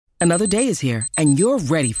Another day is here, and you're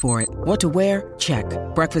ready for it. What to wear? Check.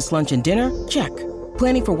 Breakfast, lunch, and dinner? Check.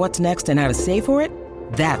 Planning for what's next and how to save for it?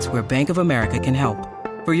 That's where Bank of America can help.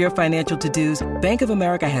 For your financial to-dos, Bank of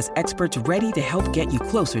America has experts ready to help get you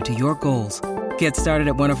closer to your goals. Get started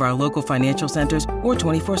at one of our local financial centers or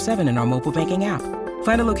 24/7 in our mobile banking app.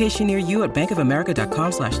 Find a location near you at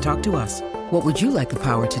bankofamerica.com/talktous. What would you like the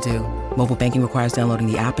power to do? Mobile banking requires downloading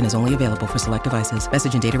the app and is only available for select devices.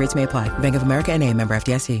 Message and data rates may apply. Bank of America NA, member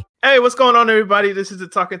FDIC. Hey, what's going on, everybody? This is the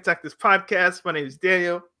Talking Tactics podcast. My name is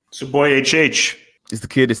Daniel. It's your boy HH. It's the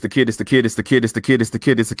kid. It's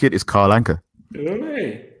Carl Anka.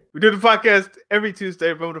 Hey. We do the podcast every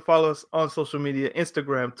Tuesday. Remember to follow us on social media,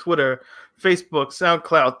 Instagram, Twitter, Facebook,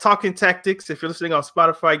 SoundCloud, Talking Tactics. If you're listening on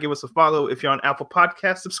Spotify, give us a follow. If you're on Apple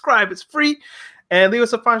Podcasts, subscribe. It's free. And leave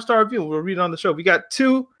us a 5-star review. We'll read it on the show. We got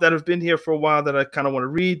two that have been here for a while that I kind of want to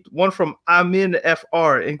read. One from Amin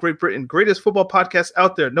FR in Great Britain. Greatest football podcast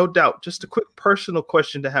out there, no doubt. Just a quick personal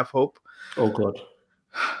question to have hope. Oh, God.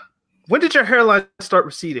 When did your hairline start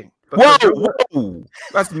receding? Whoa,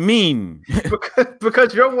 that's mean.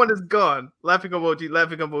 because your one is gone. Laughing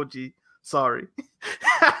emoji. Sorry.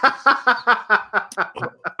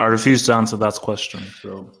 I refuse to answer that question,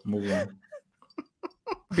 so move on.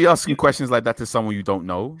 Be asking questions like that to someone you don't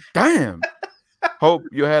know. Damn. Hope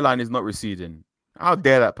your hairline is not receding. How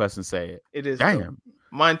dare that person say it? It is. Damn. Bro.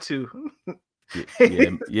 Mine too.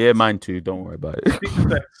 yeah, mine too. Don't worry about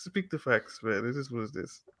it. Speak the facts, man. This is what is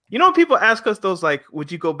this. You know when people ask us those, like,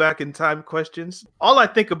 would you go back in time questions? All I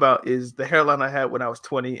think about is the hairline I had when I was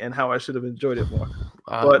 20 and how I should have enjoyed it more.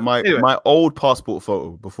 My old passport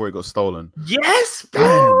photo before it got stolen. Yes,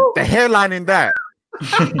 bro. Damn, the hairline in that.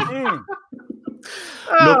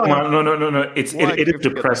 Look, man, no. It is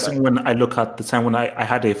depressing when I look at the time when I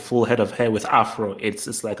had a full head of hair with afro. It's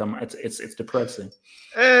depressing.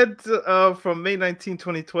 And from May 19,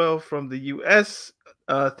 2012, from the US.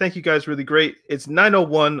 Thank you guys, really great. It's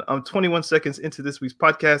 9:01. I'm 21 seconds into this week's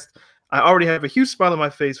podcast. I already have a huge smile on my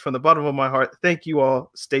face from the bottom of my heart. Thank you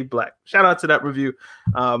all. Stay black. Shout out to that review.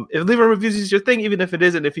 If leaving reviews is your thing, even if it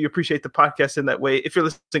isn't, if you appreciate the podcast in that way, if you're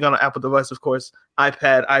listening on an Apple device, of course,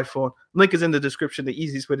 iPad, iPhone, link is in the description, the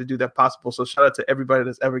easiest way to do that possible. So shout out to everybody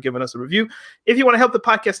that's ever given us a review. If you want to help the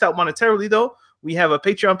podcast out monetarily, though, we have a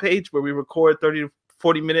Patreon page where we record 30 to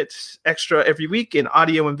 40 minutes extra every week in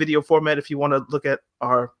audio and video format. If you want to look at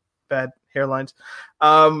our bad hairlines,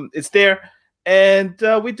 it's there. And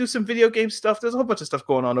we do some video game stuff. There's a whole bunch of stuff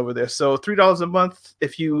going on over there. So $3 a month,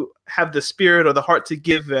 if you have the spirit or the heart to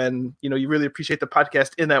give, and you really appreciate the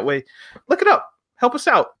podcast in that way, look it up. Help us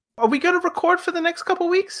out. Are we going to record for the next couple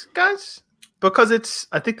weeks, guys? Because it's,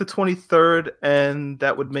 I think, the 23rd, and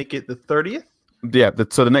that would make it the 30th. Yeah.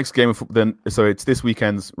 So the next game, so it's this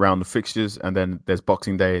weekend's round of fixtures, and then there's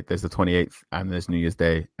Boxing Day, there's the 28th, and there's New Year's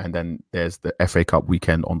Day, and then there's the FA Cup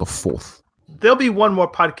weekend on the 4th. There'll be one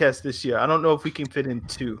more podcast this year. I don't know if we can fit in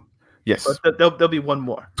two. Yes, but there'll be one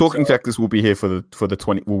more. Talking Tactics will be here for the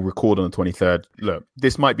 20. We'll record on the 23rd. Look,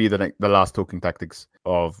 this might be the last Talking Tactics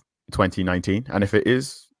of 2019, and if it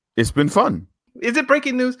is, it's been fun. Is it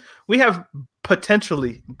breaking news? We have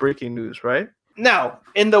potentially breaking news, right? Now,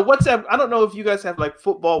 in the WhatsApp, I don't know if you guys have like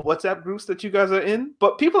football WhatsApp groups that you guys are in,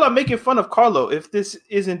 but people are making fun of Carlo if this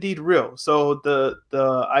is indeed real. So the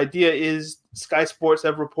idea is Sky Sports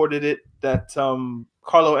have reported it that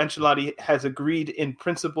Carlo Ancelotti has agreed in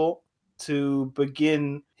principle to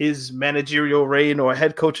begin his managerial reign or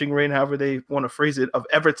head coaching reign, however they want to phrase it, of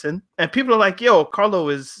Everton. And people are like, yo,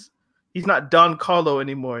 he's not Don Carlo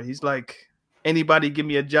anymore. He's like, anybody give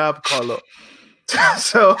me a job, Carlo.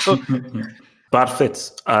 So... Bad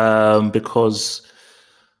fits, because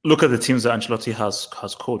look at the teams that Ancelotti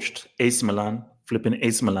has coached: AC Milan,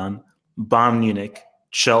 Bayern Munich,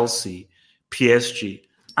 Chelsea, PSG,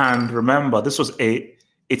 and remember,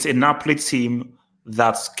 it's a Napoli team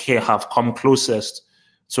that have come closest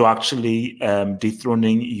to actually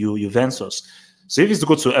dethroning Juventus. So if he's to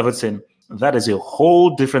go to Everton, that is a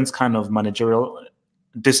whole different kind of managerial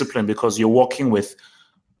discipline, because you're working with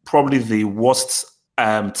probably the worst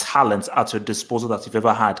talent at your disposal that you've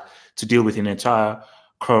ever had to deal with in your entire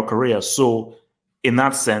career. So in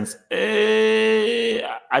that sense,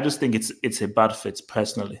 I just think it's a bad fit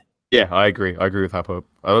personally. Yeah, I agree with Hapo.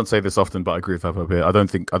 I don't say this often, but I agree with Hapo here. I don't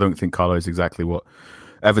think Carlo is exactly what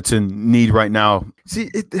Everton need right now. See,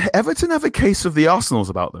 Everton have a case of the Arsenals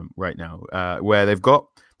about them right now, where they've got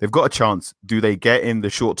a chance. Do they get in the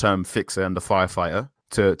short-term fixer and the firefighter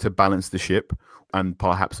to balance the ship and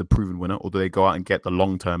perhaps a proven winner, or do they go out and get the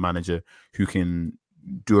long-term manager who can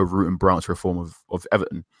do a root and branch reform of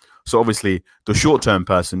Everton? So obviously the short-term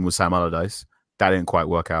person was Sam Allardyce. That didn't quite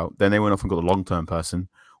work out. Then they went off and got the long-term person,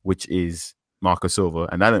 which is Marco Silva,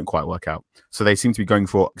 and that didn't quite work out. So they seem to be going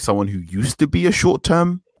for someone who used to be a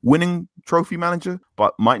short-term winning trophy manager,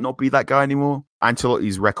 but might not be that guy anymore.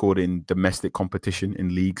 Ancelotti's record in domestic competition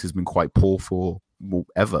in leagues has been quite poor for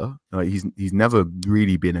ever. He's never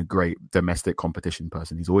really been a great domestic competition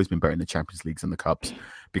person. He's always been better in the Champions Leagues and the Cups,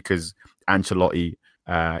 because Ancelotti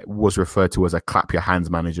was referred to as a clap your hands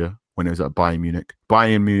manager when he was at Bayern Munich.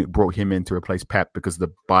 Bayern Munich brought him in to replace Pep because the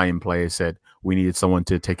Bayern players said we needed someone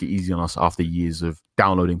to take it easy on us after years of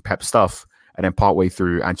downloading Pep stuff. And then partway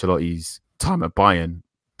through Ancelotti's time at Bayern,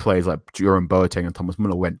 players like Jerome Boateng and Thomas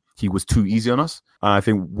Müller went, he was too easy on us. And I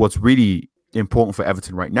think what's really important for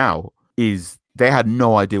Everton right now is they had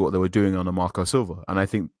no idea what they were doing under Marco Silva. And I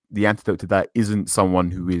think the antidote to that isn't someone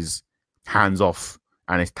who is hands-off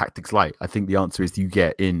and is tactics light. I think the answer is you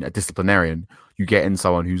get in a disciplinarian, you get in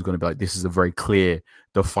someone who's going to be like, this is a very clear,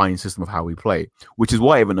 defined system of how we play, which is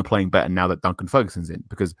why Everton are playing better now that Duncan Ferguson's in.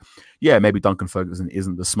 Because, yeah, maybe Duncan Ferguson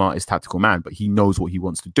isn't the smartest tactical man, but he knows what he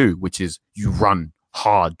wants to do, which is you run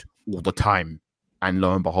hard all the time. And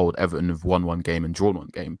lo and behold, Everton have won one game and drawn one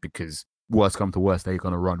game, because worst come to worst, they're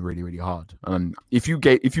going to run really, really hard. And if you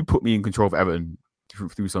put me in control of Everton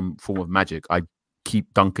through some form of magic, I'd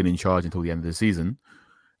keep Duncan in charge until the end of the season.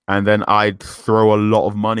 And then I'd throw a lot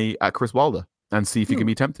of money at Chris Wilder and see if he can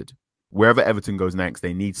be tempted. Wherever Everton goes next,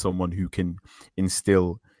 they need someone who can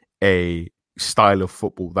instill a style of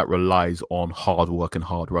football that relies on hard work and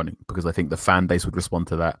hard running, because I think the fan base would respond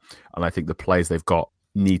to that. And I think the players they've got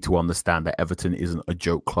need to understand that Everton isn't a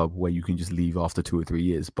joke club where you can just leave after 2 or 3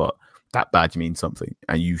 years, but that badge means something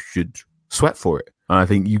and you should sweat for it. And I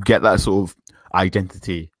think you get that sort of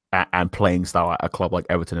identity and playing style at a club like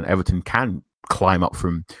Everton, and Everton can climb up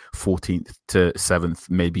from 14th to 7th,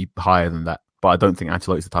 maybe higher than that. But I don't think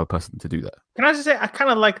Ancelotti's the type of person to do that. Can I just say, I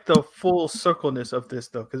kind of like the full circleness of this,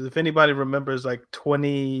 though, because if anybody remembers, like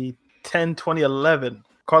 2010, 2011,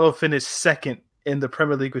 Carlo finished second in the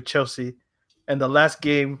Premier League with Chelsea, and the last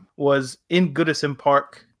game was in Goodison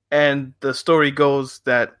Park. And the story goes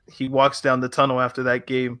that he walks down the tunnel after that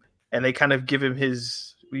game, and they kind of give him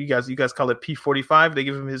his, you guys call it P45. They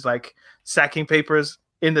give him his like sacking papers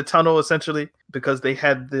in the tunnel, essentially, because they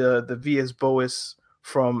had the Villas-Boas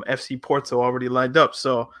from FC Porto already lined up.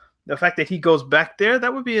 So the fact that he goes back there,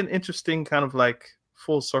 that would be an interesting kind of like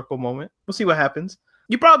full circle moment. We'll see what happens.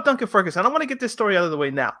 You brought up Duncan Ferguson. I want to get this story out of the way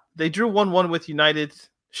now. They drew 1-1 with United.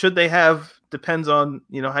 Should they have? Depends on,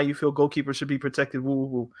 how you feel goalkeepers should be protected. Woo, woo,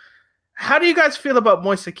 woo. How do you guys feel about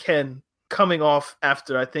Moise Kean coming off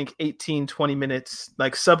after, I think, 18, 20 minutes,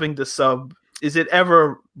 like subbing the sub? Is it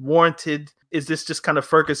ever warranted? Is this just kind of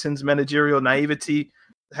Ferguson's managerial naivety?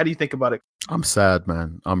 How do you think about it? I'm sad,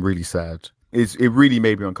 man. I'm really sad. It really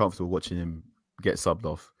made me uncomfortable watching him get subbed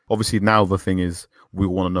off. Obviously, now the thing is, we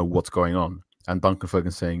want to know what's going on. And Duncan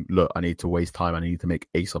Ferguson saying, look, I need to waste time. I need to make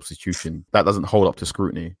a substitution. That doesn't hold up to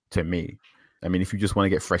scrutiny to me. I mean, if you just want to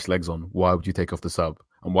get fresh legs on, why would you take off the sub?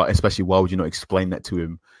 And why would you not explain that to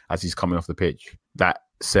him as he's coming off the pitch? That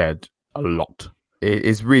said a lot. It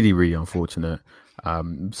is really, really unfortunate.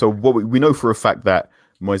 So what we know for a fact that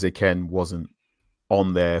Moise Kean wasn't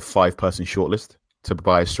on their 5-person shortlist to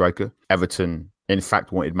buy a striker. Everton, in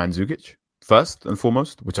fact, wanted Mandzukic first and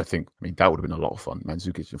foremost, which that would have been a lot of fun.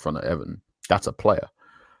 Mandzukic in front of Everton. That's a player.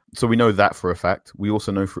 So we know that for a fact. We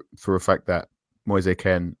also know for a fact that Moise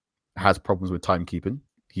Kean has problems with timekeeping.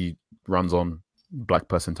 He runs on black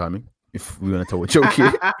person timing, if we want to tell a joke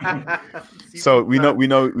here. So we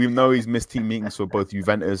know he's missed team meetings for both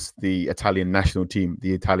Juventus, the Italian national team,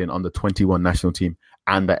 the Italian under-21 national team,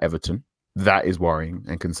 and at Everton. That is worrying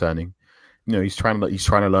and concerning. He's trying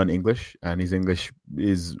to learn English, and his English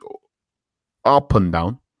is up and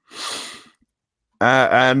down.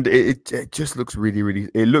 And it just looks really, really...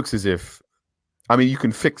 It looks as if... you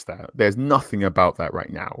can fix that. There's nothing about that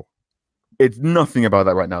right now. It's nothing about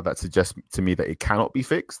that right now that suggests to me that it cannot be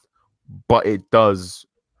fixed. But it does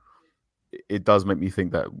make me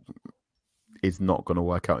think that it's not going to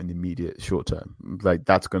work out in the immediate short term. Like,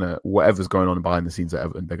 that's going to... Whatever's going on behind the scenes at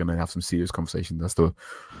Everton, they're going to have some serious conversations as to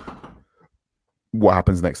what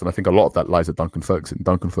happens next. And I think a lot of that lies at Duncan Ferguson.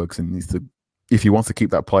 Duncan Ferguson needs to... If he wants to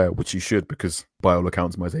keep that player, which he should, because by all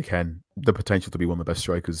accounts, Moise Kean, the potential to be one of the best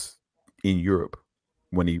strikers in Europe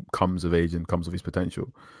when he comes of age and comes of his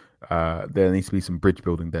potential, there needs to be some bridge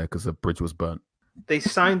building there because the bridge was burnt. They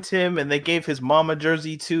signed him and they gave his mama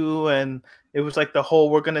jersey too, and it was like the whole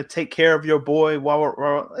 "we're gonna take care of your boy."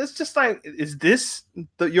 It's just like, is this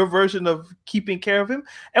your version of keeping care of him?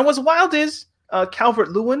 And what's wild is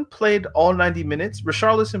Calvert-Lewin played all 90 minutes.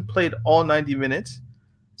 Richarlison played all 90 minutes.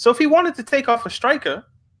 So if he wanted to take off a striker,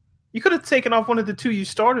 you could have taken off one of the two you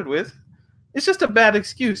started with. it's just a bad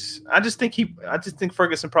excuse. I just think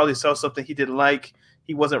Ferguson probably saw something he didn't like.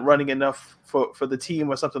 He wasn't running enough for the team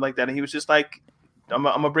or something like that, and he was just like, I'm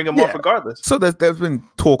gonna bring him off regardless. So there's been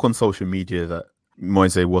talk on social media that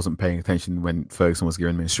Moise wasn't paying attention when Ferguson was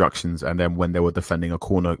giving him instructions, and then when they were defending a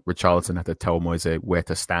corner, Richarlison had to tell Moise where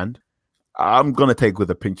to stand. I'm gonna take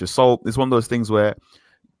with a pinch of salt. It's one of those things where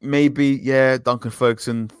maybe, Duncan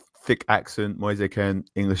Ferguson, thick accent, Moise Kean,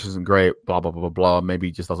 English isn't great, blah blah blah blah blah. Maybe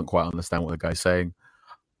he just doesn't quite understand what the guy's saying.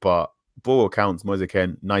 But by all accounts, Moise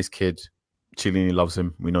Kean, nice kid. Chiellini loves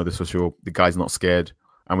him. We know this for sure. The guy's not scared,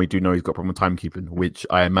 and we do know he's got a problem with timekeeping, which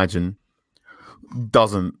I imagine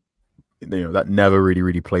doesn't. That never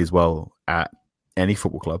really plays well at any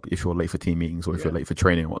football club if you're late for team meetings or if you're late for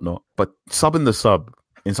training and whatnot. But subbing the sub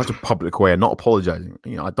in such a public way and not apologizing.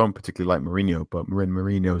 I don't particularly like Mourinho, but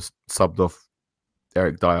Mourinho's subbed off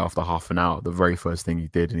Eric Dyer after half an hour. The very first thing he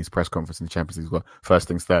did in his press conference in the Champions League was, first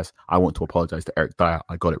things first, I want to apologize to Eric Dyer.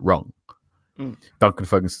 I got it wrong. Duncan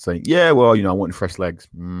Ferguson saying, I want fresh legs.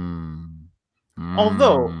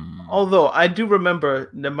 Although I do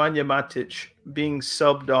remember Nemanja Matic being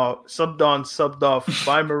subbed off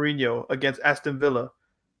by Mourinho against Aston Villa,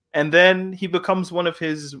 and then he becomes one of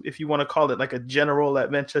his, if you want to call it like a general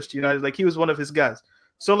at Manchester United, like he was one of his guys.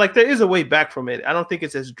 So like there is a way back from it. I don't think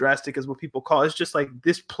it's as drastic as what people call it. It's just like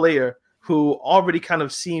this player who already kind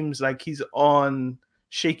of seems like he's on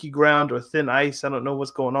shaky ground or thin ice. I don't know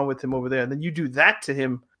what's going on with him over there. And then you do that to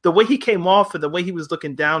him. The way he came off and the way he was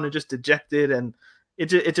looking down and just dejected, and it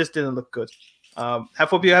just didn't look good.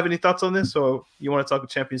 Half you have any thoughts on this, or you want to talk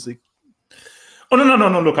Champions League? Oh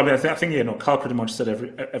no. Look, I think Carl pretty much said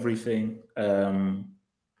everything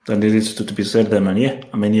that needs to be said there, man.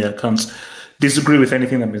 I can't disagree with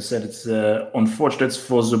anything that been said. It's unfortunate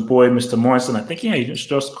for the boy, Mr. Morrison. I think he should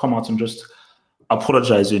just come out and just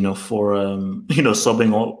apologize, for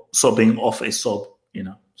subbing off a sub,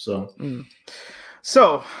 So.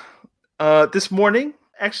 So, this morning,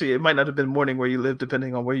 actually, it might not have been morning where you live,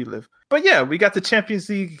 depending on where you live. But yeah, we got the Champions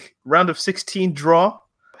League round of 16 draw.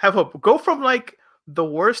 Go from like the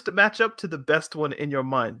worst matchup to the best one in your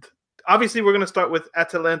mind. Obviously, we're going to start with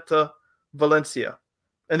Atalanta, Valencia,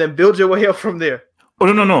 and then build your way up from there. Oh,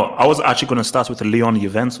 no. I was actually going to start with the Lyon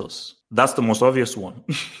Juventus. That's the most obvious one.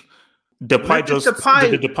 Depay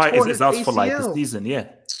is out for like the season,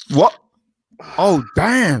 What? Oh,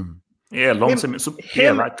 damn. Yeah, long term.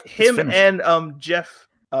 Him and Jeff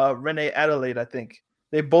Rene Adelaide, I think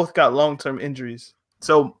they both got long term injuries.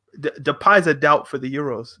 So Depay's a doubt for the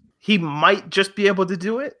Euros. He might just be able to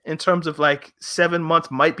do it in terms of like 7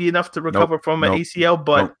 months might be enough to recover from an ACL,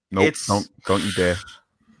 but don't you dare.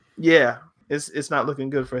 Yeah, it's not looking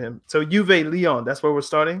good for him. So Juve Lyon, that's where we're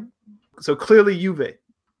starting. So clearly Juve.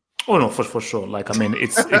 Oh no, for sure. Like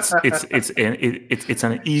it's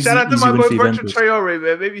an easy. Shout out to my boy Bertrand Juventus. Traore,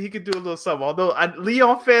 man. Maybe he could do a little something. Although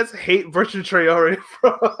Lyon fans hate Bertrand Traore.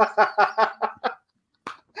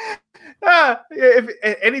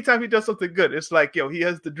 Anytime he does something good, it's like he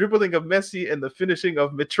has the dribbling of Messi and the finishing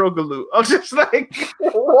of Mitroglou. I'm just like,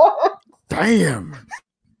 what? Damn.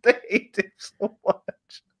 They hate him so much.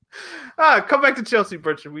 Come back to Chelsea,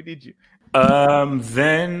 Bertrand. We need you.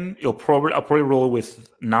 Then I'll probably roll with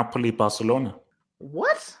Napoli, Barcelona.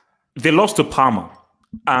 What? They lost to Parma,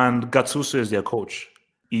 and Gattuso is their coach.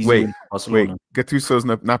 Wait, Gattuso's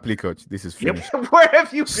Napoli coach. This is finished. Yep. Where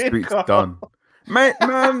have you been? Street's done. Man,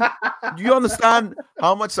 do you understand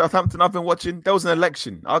how much Southampton I've been watching? There was an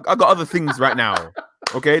election. I got other things right now.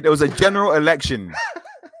 Okay, there was a general election.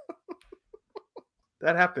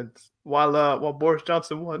 That happened while Boris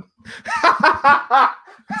Johnson won.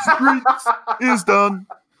 Streets is done.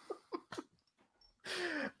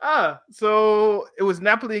 So it was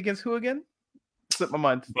Napoli against who again? Slipped my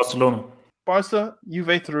mind. Barcelona. Barca,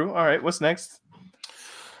 Juve through. All right, what's next?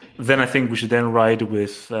 Then I think we should then ride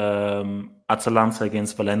with Atalanta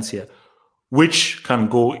against Valencia, which can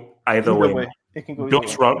go either way. It can go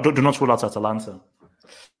do not rule out Atalanta.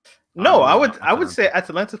 No, I would say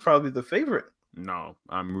Atalanta's probably the favorite. No,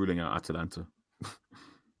 I'm ruling out Atalanta.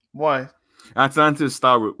 Why? Atalanta's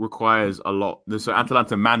style requires a lot. There's an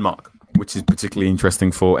Atalanta man mark, which is particularly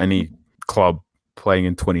interesting for any club playing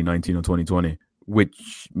in 2019 or 2020,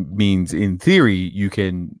 which means in theory you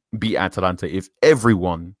can beat Atalanta if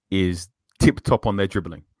everyone is tip-top on their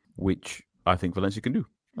dribbling, which I think Valencia can do.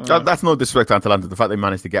 That's no disrespect to Atalanta. The fact they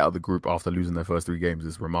managed to get out of the group after losing their first 3 games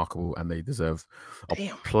is remarkable, and they deserve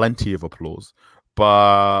plenty of applause. But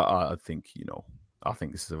I think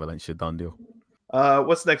this is a Valencia done deal.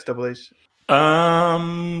 What's next, Double H?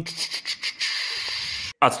 Atletico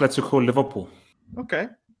Liverpool. Okay.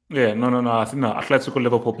 Yeah, no. I think Atletico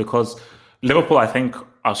Liverpool, because Liverpool, I think,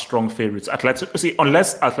 are strong favourites.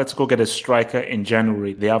 Unless Atletico get a striker in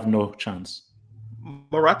January, they have no chance.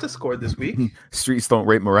 Morata scored this week. Streets don't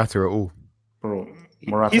rate Morata at all. Bro,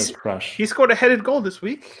 Morata's trash. He scored a headed goal this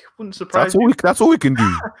week. Wouldn't surprise you. That's all we can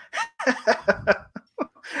do.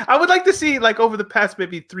 I would like to see, like, over the past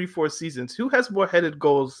maybe 3-4 seasons, who has more headed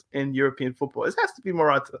goals in European football? It has to be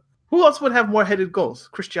Morata. Who else would have more headed goals?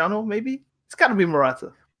 Cristiano, maybe? It's got to be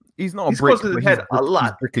Morata. He's not a brick. He's head a lot.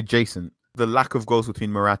 He's brick adjacent. The lack of goals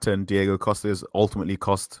between Morata and Diego Costa has ultimately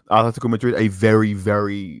cost Atletico Madrid a very,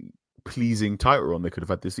 very pleasing title run they could have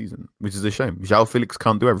had this season, which is a shame. João Felix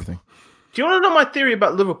can't do everything. Do you want to know my theory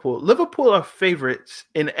about Liverpool? Liverpool are favorites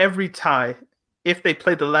in every tie if they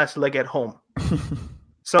play the last leg at home.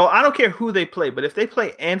 So I don't care who they play, but if they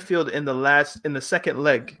play Anfield in the second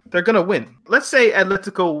leg, they're going to win. Let's say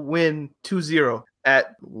Atletico win 2-0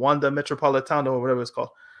 at Wanda Metropolitano or whatever it's called.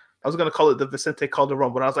 I was going to call it the Vicente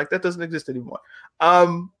Calderon, but I was like, that doesn't exist anymore.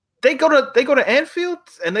 They go to Anfield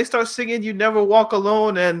and they start singing "You Never Walk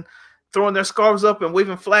Alone" and throwing their scarves up and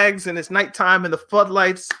waving flags, and it's nighttime and the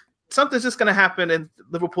floodlights. Something's just going to happen, and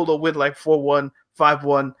Liverpool will win like 4-1,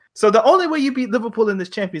 5-1. So the only way you beat Liverpool in this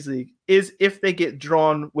Champions League is if they get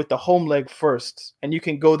drawn with the home leg first, and you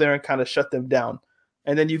can go there and kind of shut them down.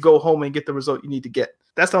 And then you go home and get the result you need to get.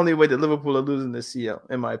 That's the only way that Liverpool are losing this CL,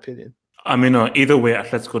 in my opinion. I mean, either way,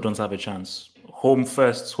 Atletico don't have a chance. Home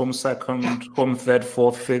first, home second, home third,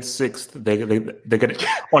 fourth, fifth, sixth. They get it.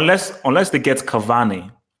 Unless they get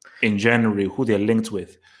Cavani in January, who they're linked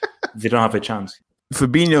with, they don't have a chance.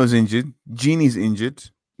 Fabinho's injured. Gini's injured.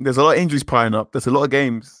 There's a lot of injuries piling up. There's a lot of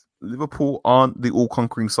games. Liverpool aren't the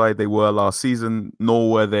all-conquering side they were last season,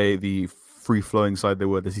 nor were they the free-flowing side they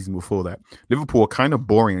were the season before that. Liverpool are kind of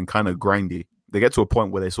boring and kind of grindy. They get to a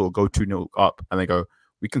point where they sort of go 2-0 up and they go,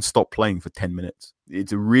 we can stop playing for 10 minutes.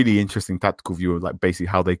 It's a really interesting tactical view of like basically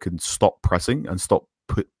how they can stop pressing and stop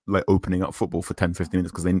opening up football for 10, 15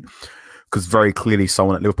 minutes because very clearly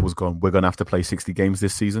someone at Liverpool's gone, we're going to have to play 60 games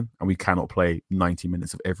this season and we cannot play 90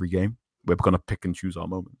 minutes of every game. We're going to pick and choose our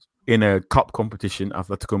moments. In a cup competition,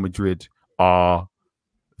 Atletico Madrid are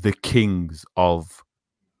the kings of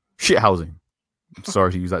shithousing.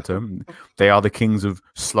 Sorry to use that term. They are the kings of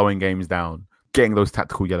slowing games down, getting those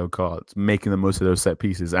tactical yellow cards, making the most of those set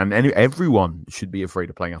pieces. And everyone should be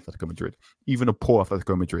afraid of playing Atletico Madrid, even a poor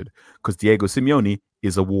Atletico Madrid, because Diego Simeone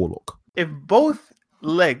is a warlock. If both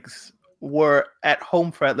legs were at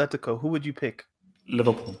home for Atletico, who would you pick?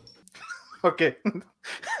 Liverpool. Okay.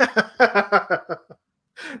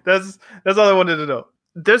 That's all I wanted to know.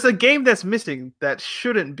 There's a game that's missing that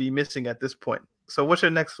shouldn't be missing at this point. So what's your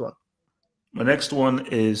next one? My next one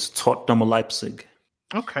is Tottenham Leipzig.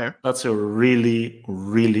 Okay. That's a really,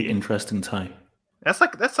 really interesting tie. That's a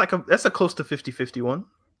close to 50-50 one.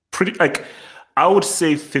 Pretty I would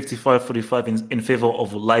say 55-45 in favor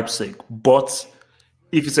of Leipzig. But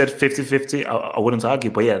if you said 50-50, I wouldn't argue.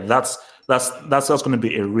 But yeah, that's going to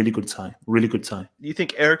be a really good tie. Really good tie. Do you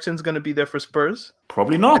think Eriksen's going to be there for Spurs?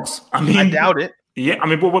 Probably not. I doubt it. Yeah, I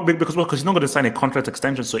mean, because he's not going to sign a contract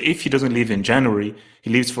extension. So if he doesn't leave in January, he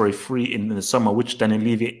leaves for a free in the summer, which then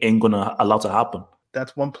Levy ain't going to allow to happen.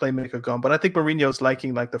 That's one playmaker gone. But I think Mourinho's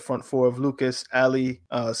liking like the front four of Lucas, Ali,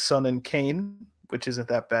 Son, and Kane, which isn't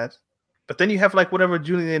that bad. But then you have like whatever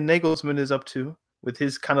Julian Nagelsmann is up to with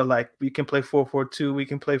his kind of like, we can play 4-4-2, we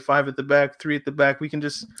can play 5 at the back, 3 at the back. We can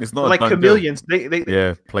just, it's not like chameleons.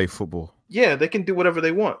 They play football. Yeah, they can do whatever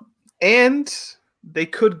they want. And they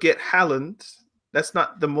could get Haaland. That's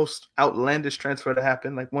not the most outlandish transfer to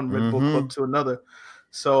happen, like one Red Bull club to another.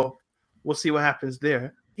 So we'll see what happens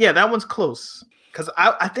there. Yeah, that one's close. Because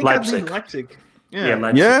I think I'd lean Leipzig. Yeah.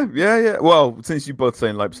 Leipzig. Yeah. Well, since you both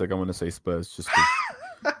saying Leipzig, I'm going to say Spurs. Just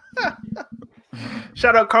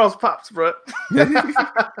Shout out Carl's Pops, bro.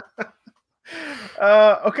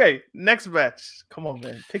 Okay, next match. Come on,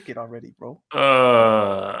 man. Pick it already, bro.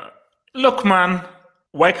 Look, man.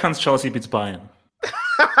 Why can't Chelsea beat Bayern?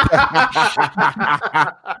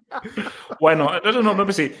 Why not? I don't know. Let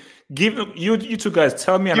me see. Give you two guys.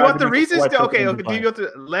 Tell me. Do you want the reasons? Okay. Do you want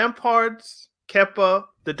the Lampard, Kepa,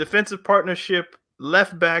 the defensive partnership,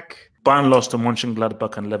 left back? Bayern lost to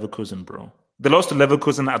Mönchengladbach and Leverkusen, bro. They lost to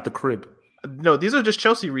Leverkusen at the crib. No, these are just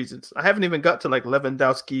Chelsea reasons. I haven't even got to like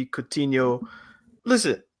Lewandowski, Coutinho.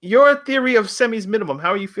 Listen, your theory of semis minimum. How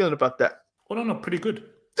are you feeling about that? Well, no, pretty good.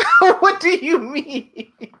 What do you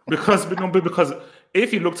mean? Because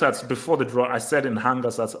if you looked at before the draw, I said in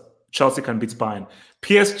hangers that Chelsea can beat Bayern.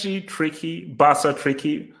 PSG tricky, Barca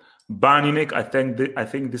tricky, Bayern Munich. I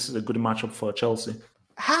think this is a good matchup for Chelsea.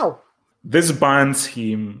 How? This Bayern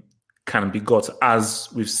team can be got, as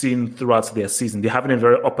we've seen throughout their season. They're having a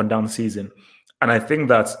very up and down season, And I think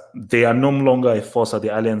that they are no longer a force at the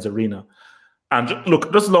Allianz Arena. And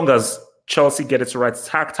look, as long as Chelsea get it right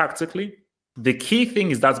tactically, the key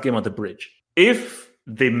thing is that game at the Bridge. If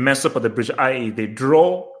they mess up at the Bridge, i.e. they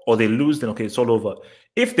draw or they lose, then okay, it's all over.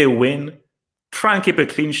 If they win, try and keep a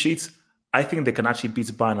clean sheet, I think they can actually beat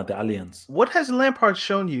Bayern at the Allianz. What has Lampard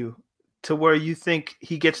shown you to where you think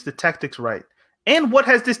he gets the tactics right? And what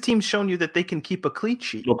has this team shown you that they can keep a clean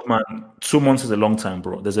sheet? Look, man, 2 months is a long time,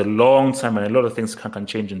 bro. There's a long time, and a lot of things can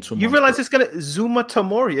change in 2 months. You realize it's going to Zuma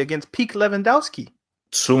Tomori against peak Lewandowski.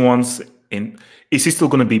 2 months in, is he still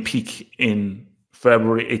going to be peak in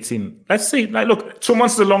February 18? Let's see. Like, look, 2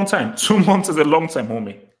 months is a long time. 2 months is a long time,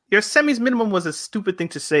 homie. Your semis minimum was a stupid thing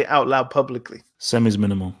to say out loud publicly. Semis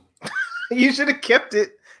minimum. You should have kept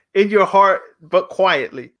it in your heart, but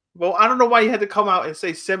quietly. Well, I don't know why you had to come out and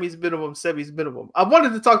say semis minimum. I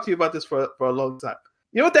wanted to talk to you about this for a long time.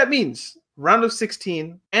 You know what that means? Round of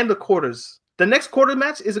 16 and the quarters. The next quarter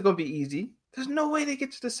match isn't going to be easy. There's no way they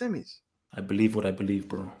get to the semis. I believe what I believe,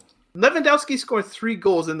 bro. Lewandowski scored 3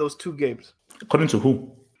 goals in those 2 games. According to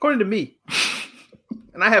who? According to me.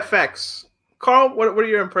 And I have facts. Carl, what are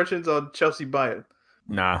your impressions on Chelsea Bayern?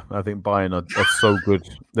 Nah, I think Bayern are so good.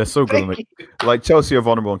 They're so good. Like Chelsea are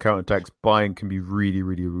vulnerable on counterattacks. Bayern can be really,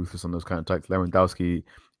 really ruthless on those counterattacks. Lewandowski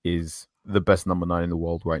is the best number 9 in the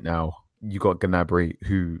world right now. You got Gnabry,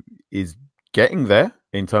 who is getting there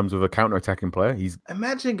in terms of a counterattacking player.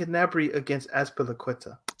 Imagine Gnabry against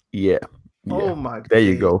Azpilicueta. Yeah. Oh my god. There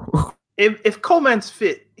you go. If Coleman's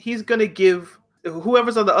fit, he's gonna give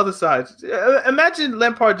whoever's on the other side. Imagine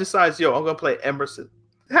Lampard decides, yo, I'm gonna play Emerson.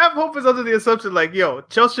 Half hope is under the assumption like, yo,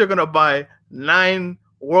 Chelsea are going to buy 9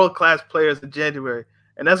 world-class players in January,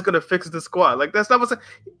 and that's going to fix the squad. Like, that's not what's...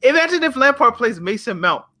 Imagine if Lampard plays Mason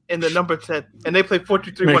Mount in the number 10, and they play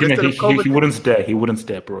 4-2-3-1 instead of Kovacic. He wouldn't dare. He wouldn't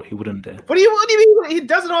dare, bro. He wouldn't dare. What do you mean? He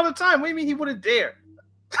does it all the time. What do you mean he wouldn't dare?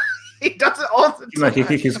 He does it all the time.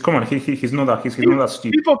 He's not that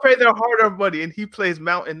stupid. People pay their hard-earned money, and he plays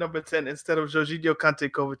Mount in number 10 instead of Jorginho, Kante,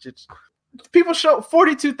 Kovacic. People show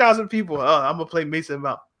 42,000 people. Oh, I'm gonna play Mason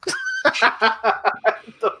Mount. Get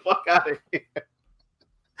the fuck out of here.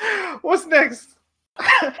 What's next?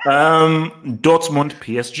 Dortmund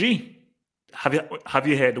PSG. Have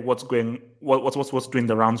you heard what's doing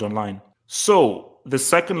the rounds online? So the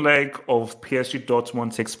second leg of PSG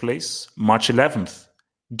Dortmund takes place March 11th.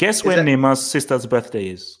 Guess when Neymar's sister's birthday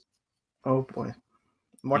is? Oh boy,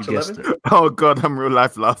 March 11th. Oh god, I'm real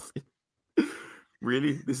life laughing.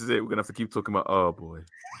 Really? This is it? We're going to have to keep talking about, oh boy.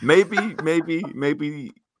 Maybe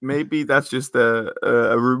that's just a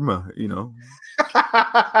rumor, you know?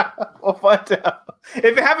 We'll find out. If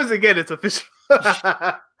it happens again, it's official.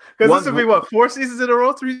 Because this will be, what, 4 seasons in a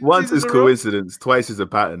row? 3 once seasons is coincidence, twice is a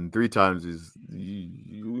pattern, 3 times is,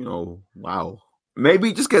 you know, wow. Maybe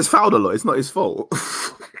he just gets fouled a lot. It's not his fault.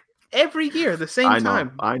 Every year, the same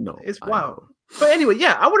time. I know. It's wild. But anyway,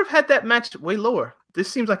 yeah, I would have had that match way lower.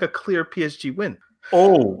 This seems like a clear PSG win.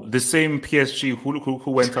 Oh, the same PSG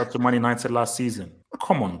who went out to Man United last season.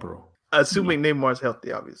 Come on, bro. Assuming Neymar's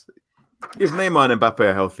healthy, obviously. If Neymar and Mbappe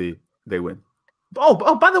are healthy, they win.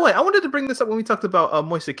 Oh, by the way, I wanted to bring this up when we talked about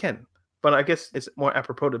Moise Kean, but I guess it's more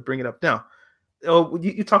apropos to bring it up now. Oh,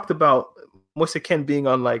 you talked about Moise Kean being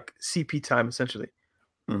on like CP time, essentially.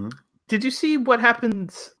 Mm-hmm. Did you see what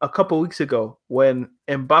happened a couple weeks ago when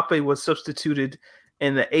Mbappe was substituted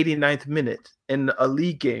in the 89th minute in a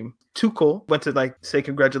league game? Tuchel went to like say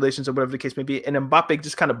congratulations or whatever the case may be, and Mbappe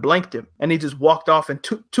just kind of blanked him, and he just walked off. And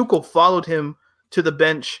Tuchel followed him to the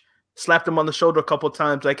bench, slapped him on the shoulder a couple of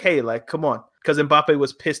times, like, "Hey, like, come on," because Mbappe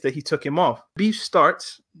was pissed that he took him off. Beef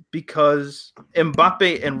starts because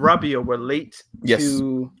Mbappe and Rabiot were late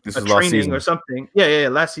to a training or something. Yeah,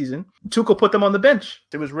 last season. Tuchel put them on the bench.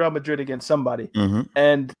 It was Real Madrid against somebody,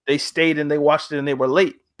 and they stayed and they watched it, and they were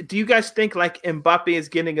late. Do you guys think like Mbappe is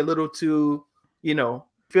getting a little too,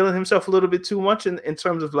 feeling himself a little bit too much in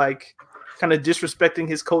terms of like kind of disrespecting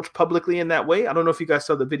his coach publicly in that way? I don't know if you guys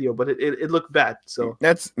saw the video, but it looked bad. So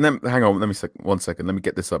hang on, 1 second. Let me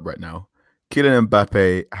get this up right now. Kylian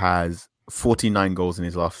Mbappe has 49 goals in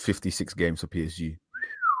his last 56 games for PSG.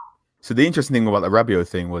 So the interesting thing about the Rabiot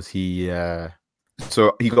thing was he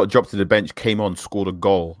got dropped to the bench, came on, scored a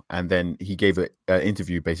goal, and then he gave an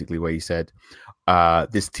interview basically where he said,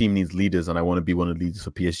 this team needs leaders and I want to be one of the leaders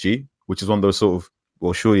for PSG, which is one of those sort of,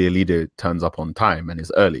 well, surely a leader turns up on time and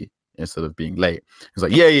is early instead of being late. He's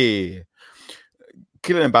like, yeah.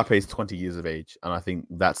 Kylian Mbappe is 20 years of age, and I think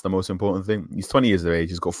that's the most important thing. He's 20 years of age.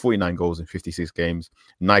 He's got 49 goals in 56 games.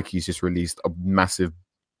 Nike's just released a massive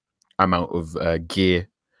amount of gear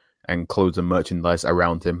and clothes and merchandise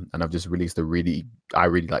around him, and I've just released I really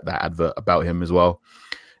like that advert about him as well.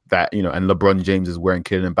 that, and LeBron James is wearing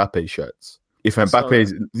Kylian Mbappe shirts. If Mbappe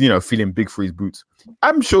is, feeling big for his boots,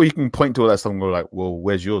 I'm sure he can point to all that stuff and go like, well,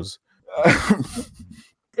 where's yours?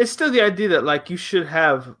 It's still the idea that like you should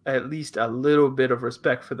have at least a little bit of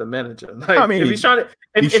respect for the manager. Like, I mean, if he's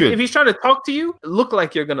trying to talk to you, look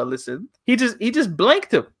like you're gonna listen. He just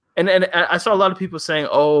blanked him. And I saw a lot of people saying,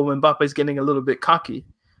 "Oh, Mbappe's getting a little bit cocky,"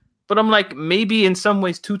 but I'm like, maybe in some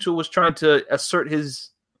ways Tuchel was trying to assert his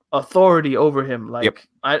authority over him. Like, yep.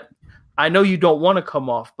 I know you don't want to come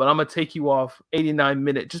off, but I'm gonna take you off 89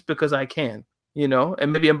 minutes just because I can,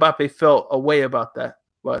 And maybe Mbappe felt a way about that,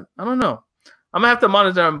 but I don't know. I'm gonna have to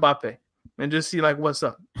monitor Mbappe and just see like what's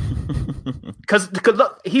up, because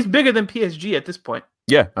look, he's bigger than PSG at this point.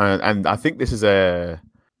 Yeah, and I think this is a.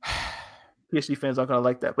 PSG fans aren't gonna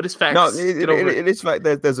like that, but it's facts. No, it is fact.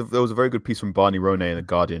 There was a very good piece from Barney Ronay in the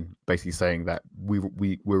Guardian, basically saying that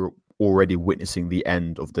we're already witnessing the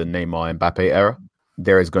end of the Neymar Mbappe era.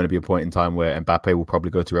 There is going to be a point in time where Mbappe will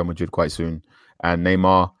probably go to Real Madrid quite soon, and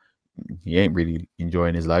Neymar, he ain't really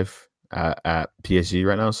enjoying his life at PSG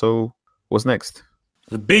right now. So what's next?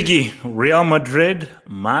 The biggie: Real Madrid,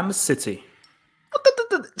 Man City.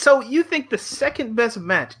 So you think the second best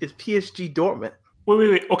match is PSG Dortmund?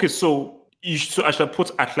 Wait. Okay, so I should put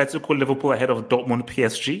Atletico Liverpool ahead of Dortmund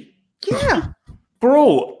PSG? Yeah.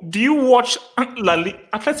 Bro, do you watch La Liga?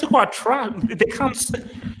 Atletico are trash. They can't.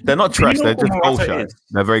 They're not trash. They're just goal shy.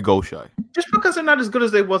 They're very goal shy. Just because they're not as good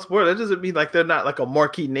as they once were, that doesn't mean like they're not like a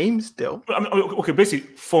marquee name still. I mean, okay,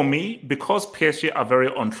 basically, for me, because PSG are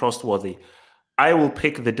very untrustworthy, I will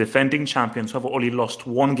pick the defending champions who have only lost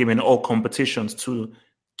one game in all competitions to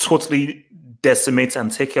totally decimate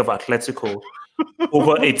and take care of Atletico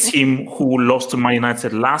over a team who lost to Man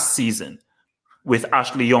United last season with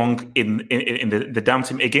Ashley Young in the damn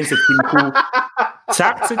team against a team who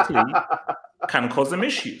tactically can cause them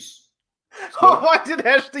issues. So, why did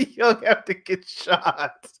Ashley Young have to get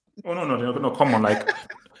shot? Oh no! Come on, like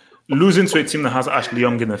losing to a team that has Ashley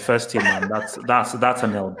Young in the first team, man. That's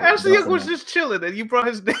an L. Ashley Young was just chilling, and you brought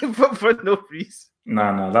his name up for no reason.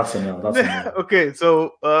 No, that's an L. That's an L. Okay,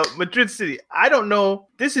 so Madrid City. I don't know.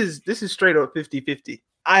 This is straight up 50-50.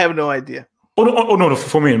 I have no idea. Oh no!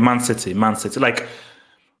 For me, Man City. Like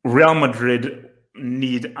Real Madrid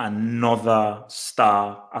need another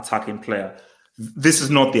star attacking player. This is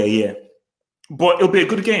not their year, but it'll be a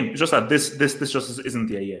good game. It's just that this just isn't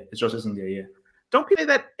their year. It just isn't their year. Don't play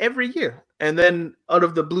that every year, and then out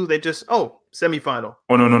of the blue they just semifinal.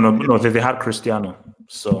 Oh no! They had Cristiano.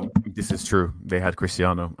 So this is true. They had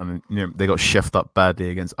Cristiano, and they got chefed up badly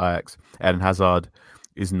against Ajax. Eden Hazard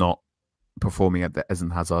is not performing at the Eden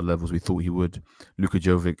Hazard levels we thought he would. Luka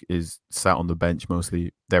Jovic is sat on the bench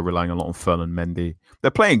mostly. They're relying a lot on Ferland Mendy.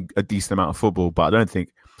 They're playing a decent amount of football, but I don't think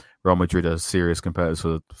Real Madrid are serious competitors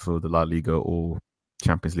for the La Liga or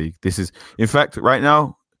Champions League. This is, in fact, right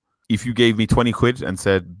now, if you gave me 20 quid and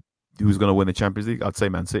said who's going to win the Champions League, I'd say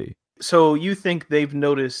Man City. So you think they've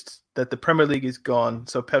noticed that the Premier League is gone,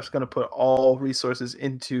 so Pep's going to put all resources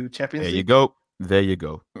into Champions League? There you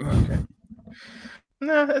go. Okay.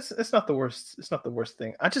 No, it's not the worst. It's not the worst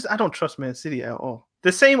thing. I don't trust Man City at all.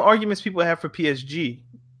 The same arguments people have for PSG,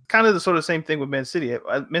 kind of the sort of same thing with Man City.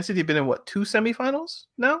 Man City have been in 2 semifinals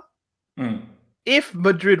now? Mm. If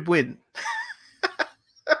Madrid win,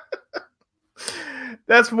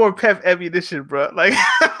 that's more Pep ammunition, bro. Like,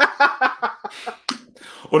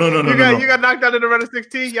 no! You got knocked out in the round of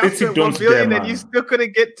 16. Y'all spent $1 billion, and you still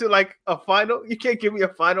couldn't get to like a final. You can't give me a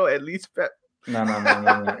final at least, Pep. No.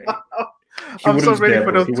 I'm so ready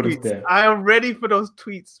for those tweets. I am ready for those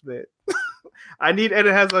tweets, man. I need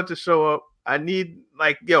Eden Hazard to show up. I need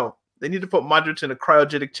they need to put Modric in a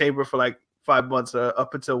cryogenic chamber for like 5 months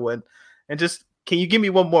up until when. And just, can you give me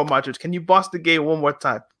one more Modric? Can you boss the game one more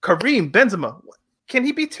time? Karim Benzema, can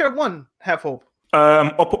he be tier 1? Have hope.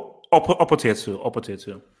 Upper tier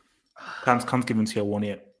 2. Can't give him tier 1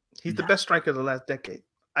 yet. He's the best striker of the last decade.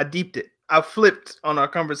 I deeped it. I flipped on our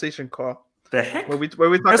conversation call. The heck? Where we're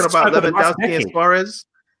talking about Lewandowski and Suarez.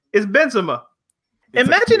 It's Benzema.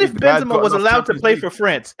 Imagine if Benzema was allowed to play for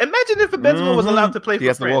France. Imagine if Benzema was allowed to play for France. He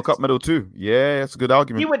has the World Cup medal too. Yeah, that's a good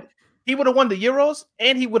argument. He would have won the Euros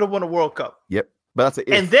and he would have won a World Cup. Yep. But that's it.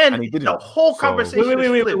 And then the whole conversation.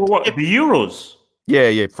 Wait. What? The Euros?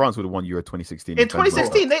 Yeah. France would have won Euro 2016. In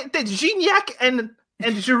 2016, they Gignac and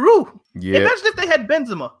Giroud. Yeah. Imagine if they had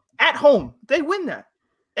Benzema at home. They win that.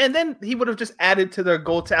 And then he would have just added to their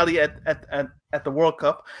goal tally at the World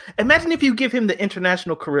Cup. Imagine if you give him the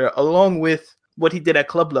international career along with what he did at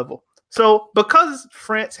club level. So because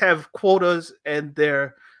France have quotas and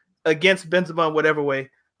they're against Benzema in whatever way,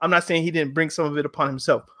 I'm not saying he didn't bring some of it upon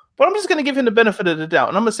himself. But I'm just going to give him the benefit of the doubt.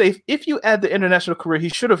 And I'm going to say, if you add the international career he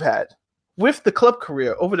should have had with the club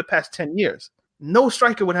career over the past 10 years, no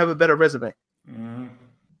striker would have a better resume.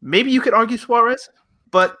 Maybe you could argue Suarez,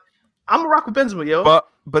 but I'm a rock with Benzema, yo.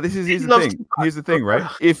 But here's the thing. Here's the thing, right?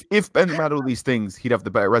 If Benzema had all these things, he'd have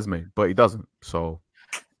the better resume, but he doesn't. So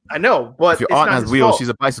I know, but if your aunt has wheels, she's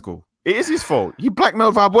a bicycle. It is his fault. He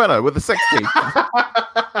blackmailed Valbuena with a sex tape.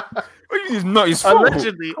 It's not his fault.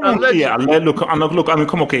 Allegedly. Yeah, look. I mean,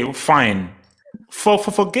 come. Okay, fine.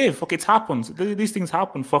 Forgive. Okay, it happens. These things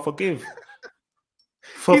happen. Forgive.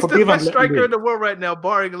 He's the best striker in the world right now,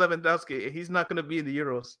 barring Lewandowski. He's not going to be in the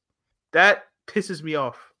Euros. That pisses me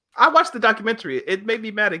off. I watched the documentary. It made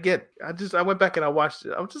me mad again. I went back and I watched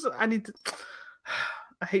it.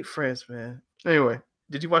 I hate France, man. Anyway,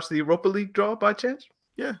 did you watch the Europa League draw by chance?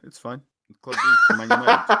 Yeah, it's fine. Club Brugge, Man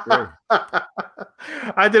United.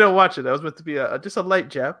 I didn't watch it. That was meant to be just a light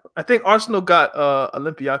jab. I think Arsenal got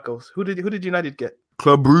Olympiacos. Who did United get?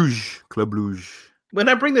 Club Brugge. When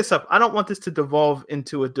I bring this up, I don't want this to devolve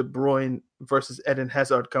into a De Bruyne versus Eden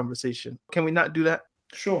Hazard conversation. Can we not do that?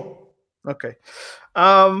 Sure. Okay.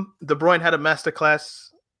 De Bruyne had a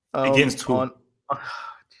masterclass against who?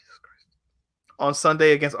 Jesus Christ. On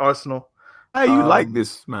Sunday against Arsenal. Hey, you like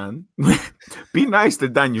this, man? Be nice to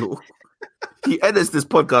Daniel. He edits this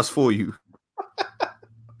podcast for you.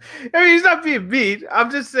 I mean, he's not being mean.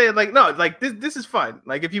 I'm just saying, this is fine.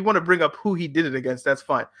 Like, if you want to bring up who he did it against, that's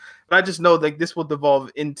fine. But I just know, this will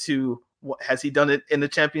devolve into has he done it in the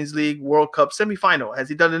Champions League, World Cup semifinal? Has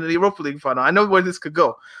he done it in the Europa League final? I know where this could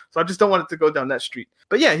go. So I just don't want it to go down that street.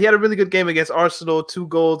 But yeah, he had a really good game against Arsenal, 2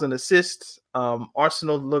 goals and assists.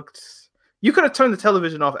 Arsenal looked... You could have turned the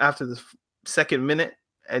television off after the second minute,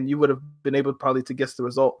 and you would have been able probably to guess the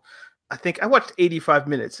result. I think I watched 85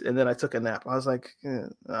 minutes and then I took a nap. I was like, I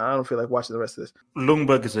don't feel like watching the rest of this.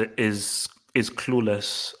 Ljungberg is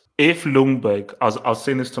clueless. If Ljungberg, I was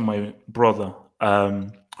saying this to my brother,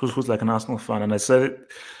 who's like an Arsenal fan, and I said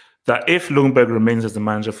that if Ljungberg remains as the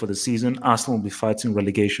manager for the season, Arsenal will be fighting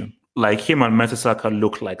relegation. Like, him and Mertesacker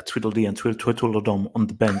look like Tweedledee and Tweedledum on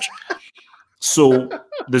the bench. So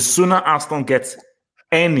the sooner Arsenal gets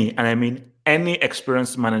any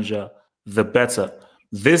experienced manager, the better.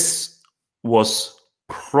 This was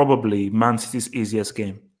probably Man City's easiest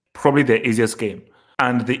game. Probably their easiest game.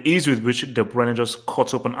 And the ease with which De Bruyne just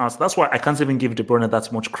caught up on us. That's why I can't even give De Bruyne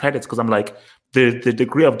that much credit, because I'm like, the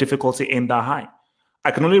degree of difficulty ain't that high. I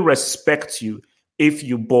can only respect you if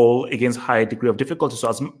you ball against high degree of difficulty. So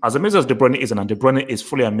as amazing as De Bruyne is, and De Bruyne is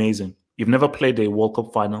fully amazing, you've never played a World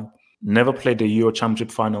Cup final, never played a Euro Championship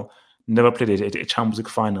final, never played a Champions League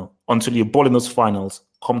final. Until you ball in those finals,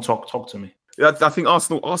 come talk to me. I think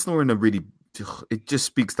Arsenal are in a really... It just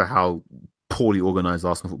speaks to how poorly organised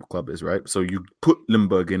Arsenal Football Club is, right? So you put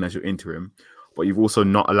Ljungberg in as your interim, but you've also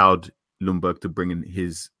not allowed Ljungberg to bring in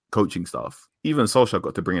his coaching staff. Even Solskjaer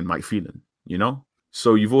got to bring in Mike Phelan, you know?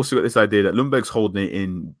 So you've also got this idea that Ljungberg's holding it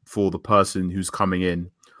in for the person who's coming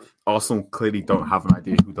in. Arsenal clearly don't have an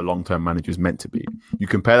idea who the long-term manager is meant to be. You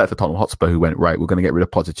compare that to Tottenham Hotspur, who went, right, we're going to get rid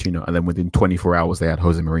of Pochettino, and then within 24 hours they had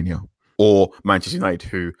Jose Mourinho. Or Manchester United,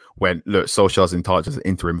 who went, look, Solskjaer's in charge as an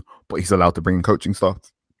interim, but he's allowed to bring in coaching staff.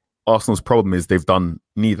 Arsenal's problem is they've done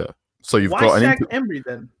neither. So you've got sack Emery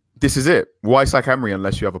then? This is it. Why sack Emery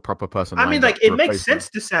unless you have a proper person? I mean, it makes sense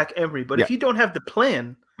to sack Emery, but if you don't have the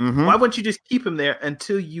plan, why wouldn't you just keep him there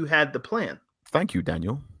until you had the plan? Thank you,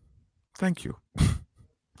 Daniel. Thank you.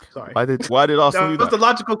 Sorry. Why did Arsenal do that? That was the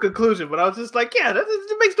logical conclusion, but I was just like, yeah,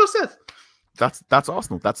 it makes no sense. That's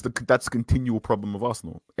Arsenal. That's the continual problem of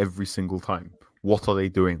Arsenal every single time. What are they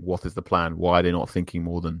doing? What is the plan? Why are they not thinking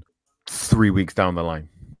more than 3 weeks down the line?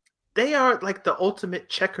 They are like the ultimate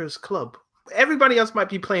checkers club. Everybody else might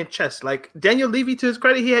be playing chess. Like Daniel Levy, to his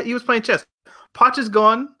credit, he was playing chess. Poch is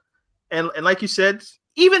gone, and like you said,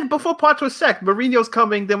 even before Poch was sacked, Mourinho's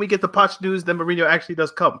coming. Then we get the Poch news. Then Mourinho actually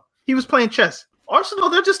does come. He was playing chess. Arsenal,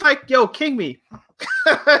 they're just like, yo, king me.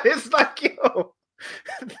 It's like, yo.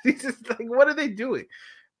 This is like, what are they doing?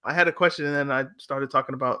 I had a question and then I started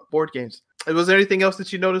talking about board games. Was there anything else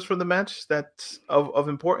that you noticed from the match that's of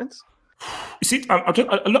importance? You see, I'm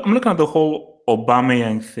looking at the whole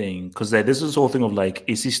Aubameyang thing, because this is this whole thing of like,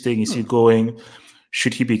 is he staying? Is he going?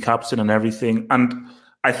 Should he be captain and everything? And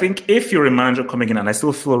I think if you're a manager coming in, and I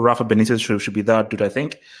still feel Rafa Benitez should be that dude, I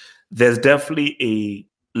think there's definitely a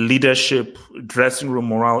leadership, dressing room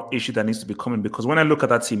morale issue that needs to be coming, because when I look at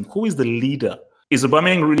that team, who is the leader? Is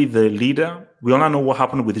Aubameyang really the leader? We all know what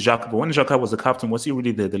happened with Xhaka, but when Xhaka was the captain, was he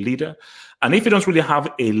really the leader? And if you don't really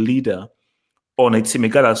have a leader on a team, a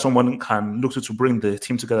guy that someone can look to bring the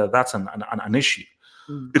team together, that's an issue.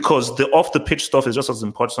 Because the off-the-pitch stuff is just as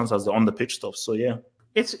important as the on-the-pitch stuff. So, yeah.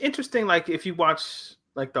 It's interesting. Like if you watch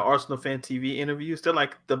like the Arsenal fan TV interviews, they're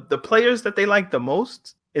like the players that they like the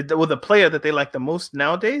most. The player that they like the most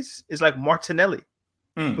nowadays is like Martinelli,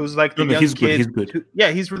 who's like the young kid. He's good.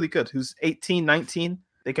 He's really good. Who's 18, 19.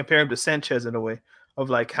 They compare him to Sanchez in a way of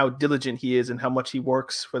like how diligent he is and how much he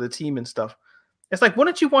works for the team and stuff. It's like, why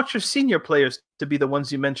don't you want your senior players to be the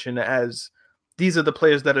ones you mention as these are the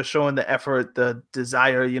players that are showing the effort, the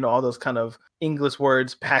desire, all those kind of English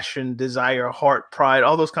words, passion, desire, heart, pride,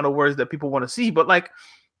 all those kind of words that people want to see. But like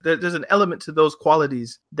there's an element to those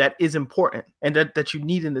qualities that is important and that you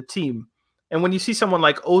need in the team. And when you see someone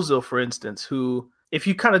like Ozil, for instance, who, if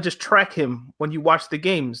you kind of just track him when you watch the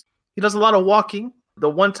games, he does a lot of walking. The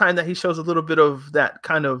one time that he shows a little bit of that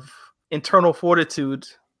kind of internal fortitude,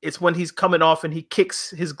 it's when he's coming off and he kicks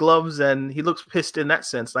his gloves and he looks pissed in that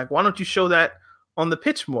sense. Like, why don't you show that on the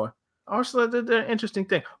pitch more? Arsenal did an interesting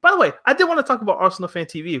thing. By the way, I did want to talk about Arsenal Fan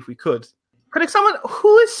TV if we could.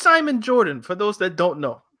 Who is Simon Jordan, for those that don't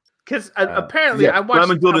know? Because apparently I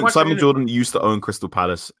watched Simon Jordan used to own Crystal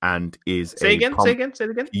Palace and is Say it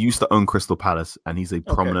again. He used to own Crystal Palace and he's a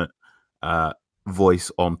prominent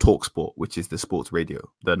voice on TalkSport, which is the sports radio,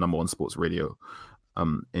 the number one sports radio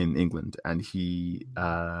in England. And he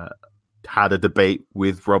had a debate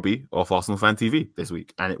with Robbie off Arsenal Fan TV this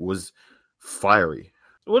week, and it was fiery.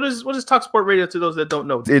 What is TalkSport Radio to those that don't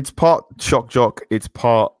know? It's part shock jock, it's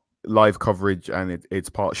part live coverage, and it's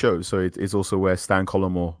part show. So it's also where Stan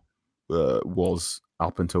Collymore was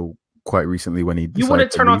up until quite recently when he decided. You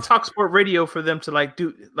wouldn't turn on TalkSport Radio for them to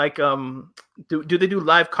do they do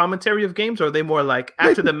live commentary of games, or are they more like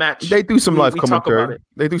after the match? They do some live commentary.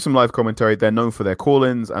 They do some live commentary. They're known for their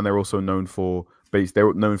call-ins, and they're also known for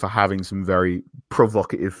having some very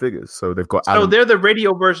provocative figures. So they've got. So they're the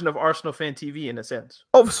radio version of Arsenal Fan TV in a sense,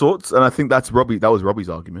 of sorts. And I think that was Robbie's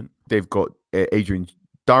argument. They've got Adrian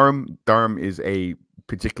Durham. Durham is a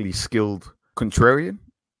particularly skilled contrarian.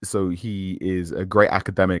 So he is a great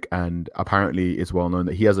academic, and apparently it's well known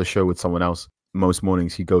that he has a show with someone else. Most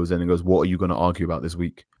mornings he goes in and goes, "What are you going to argue about this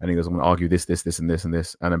week?" And he goes, "I'm going to argue this, this, this, and this, and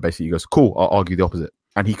this." And then basically he goes, "Cool, I'll argue the opposite."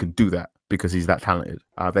 And he can do that because he's that talented.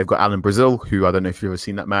 They've got Alan Brazil, who I don't know if you've ever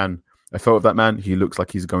seen that man. A photo of that man. He looks like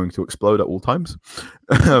he's going to explode at all times.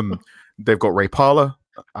 They've got Ray Parlour.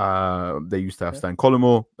 They used to have Stan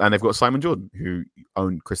Collymore, and they've got Simon Jordan, who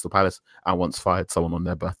owned Crystal Palace and once fired someone on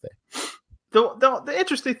their birthday. The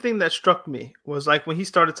interesting thing that struck me was like when he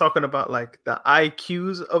started talking about like the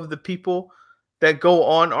IQs of the people that go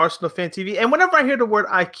on Arsenal Fan TV. And whenever I hear the word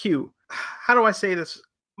IQ, how do I say this?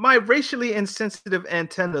 My racially insensitive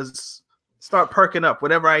antennas start perking up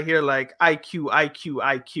whenever I hear like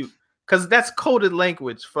IQ. Because that's coded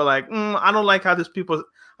language for like, I don't like how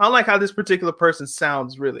this particular person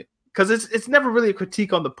sounds really. Because it's never really a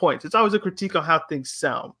critique on the points. It's always a critique on how things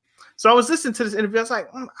sound. So I was listening to this interview. I was like,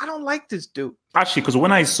 I don't like this dude. Actually, because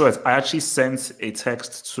when I saw it, I actually sent a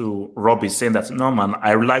text to Robbie saying that, no, man,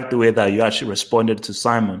 I like the way that you actually responded to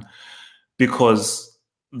Simon. Because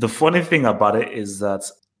the funny thing about it is that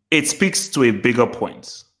it speaks to a bigger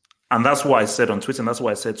point. And that's what I said on Twitter. And that's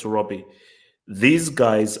what I said to Robbie. These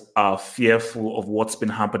guys are fearful of what's been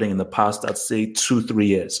happening in the past, I'd say 2-3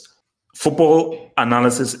 years. Football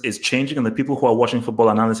analysis is changing, and the people who are watching football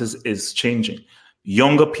analysis is changing.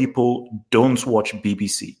 Younger people don't watch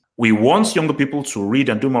BBC. We want younger people to read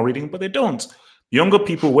and do more reading, but they don't. Younger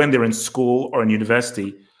people, when they're in school or in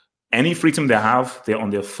university, any free time they have, they're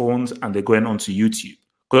on their phones and they're going onto YouTube.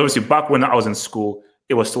 Because obviously back when I was in school,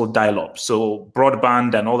 it was still dial-up. So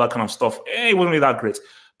broadband and all that kind of stuff, it wasn't really that great.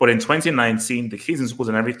 But in 2019, the kids in schools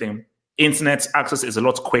and everything, internet access is a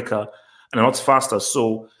lot quicker and a lot faster.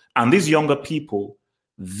 So, and these younger people,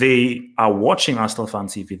 they are watching Arsenal Fan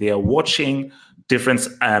TV. They are watching different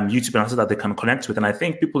YouTube analysis that they can connect with. And I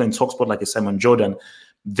think people in TalkSport like Simon Jordan,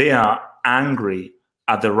 they are angry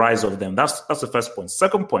at the rise of them. That's the first point.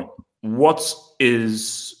 Second point, what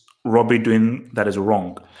is Robbie doing that is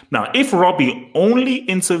wrong? Now, if Robbie only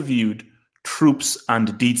interviewed Troops and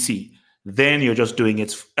DT, then you're just doing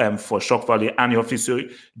it for shock value, and you're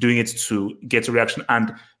obviously doing it to get a reaction.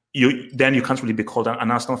 And you can't really be called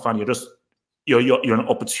an Arsenal fan. You're an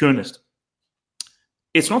opportunist.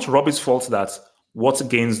 It's not Robbie's fault that what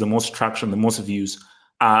gains the most traction, the most views,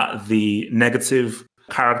 are the negative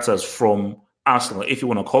characters from Arsenal, if you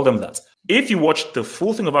want to call them that. If you watch the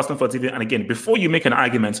full thing of Arsenal Fan TV, and again, before you make an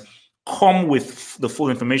argument, come with the full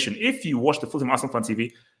information. If you watch the full thing of Arsenal Fan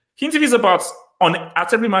TV, he interviews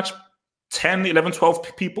at every match 10, 11,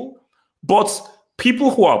 12 people, but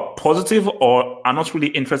people who are positive or are not really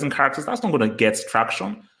interesting characters, that's not going to get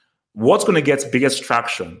traction. What's going to get biggest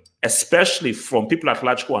traction, especially from people at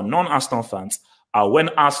large who are non-Arsenal fans, are when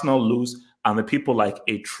Arsenal lose and the people like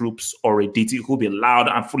a Troops or a DT who'll be loud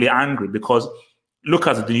and fully angry because look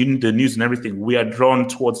at the news and everything. We are drawn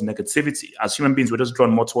towards negativity. As human beings, we're just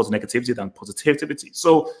drawn more towards negativity than positivity.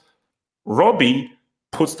 So Robbie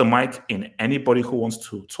puts the mic in anybody who wants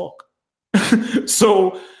to talk.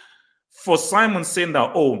 So for Simon saying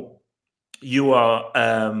that, oh, you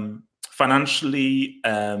are financially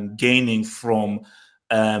gaining from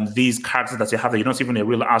these characters that you have, that you're not even a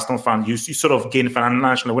real Arsenal fan, you sort of gain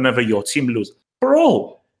financially whenever your team lose.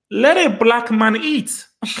 Bro, let a black man eat,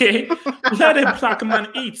 okay? Let a black man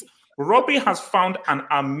eat. Robbie has found an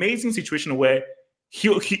amazing situation where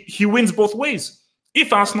he wins both ways.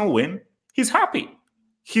 If Arsenal win, he's happy.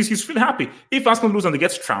 He's feeling happy. If Arsenal lose and they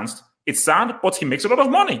get trounced, it's sad, but he makes a lot of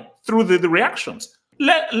money through the reactions.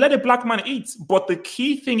 Let a black man eat. But the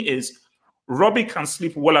key thing is, Robbie can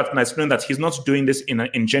sleep well at night knowing that he's not doing this in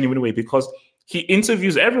a genuine way because he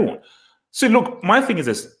interviews everyone. So look, my thing is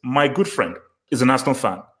this. My good friend is an Arsenal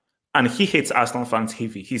fan and he hates Arsenal fan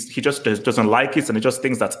TV. He just doesn't like it and he just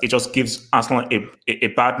thinks that it just gives Arsenal a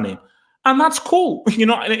bad name. And that's cool. You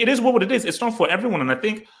know, it is what it is. It's not for everyone. And I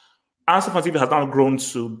think Arsenal fan TV has now grown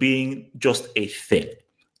to being just a thing.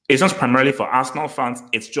 It's not primarily for Arsenal fans.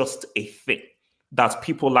 It's just a thing that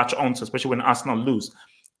people latch onto, especially when Arsenal lose.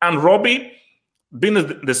 And Robbie, being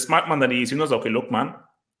the smart man that he is, he knows, okay, look, man,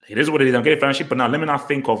 it is what it is. I'm getting fanship, but now let me not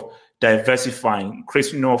think of diversifying,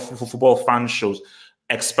 creating football fan shows,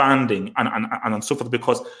 expanding, and so forth,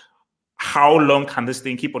 because how long can this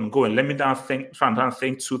thing keep on going? Let me now try and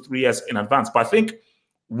think 2-3 years in advance. But I think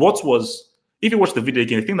if you watch the video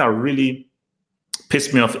again, the thing that really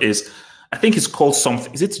pissed me off is, I think it's called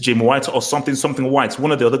something. Is it Jim White or something White?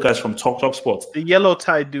 One of the other guys from Talk Sports. The yellow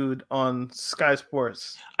tie dude on Sky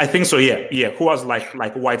Sports. I think so, yeah. Who has like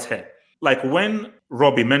white hair. Like when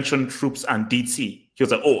Robbie mentioned Troops and DT, he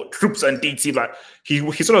was like, oh, Troops and DT. Like he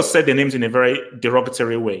sort of said their names in a very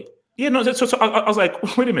derogatory way. Yeah, no, so I was like,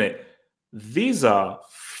 wait a minute. These are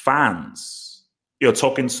fans you're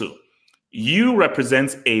talking to. You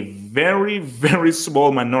represent a very, very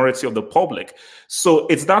small minority of the public. So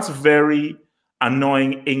it's that very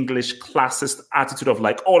annoying English classist attitude of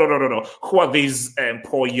like, oh, no. Who are these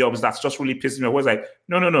poor yobs that's just really pissing me off? It's like,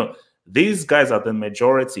 no. These guys are the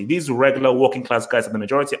majority. These regular working class guys are the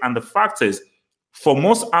majority. And the fact is, for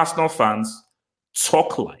most Arsenal fans,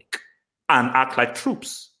 talk like and act like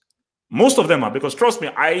Troops. Most of them are, because trust me,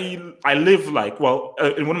 I live in one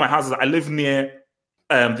of my houses, I live near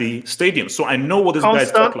the stadium, so I know what these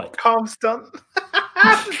guys talk like. Calm stunt.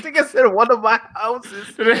 I think I said one of my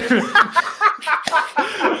houses.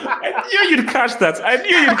 I knew you'd catch that.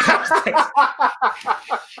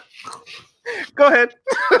 Go ahead.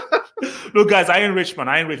 Look, guys, I ain't rich,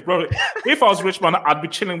 bro. If I was rich, man, I'd be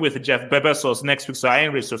chilling with Jeff Bezos next week. So I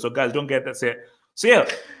ain't rich, so guys, don't get that. So yeah,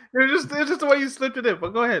 it's just the way you slipped it in. But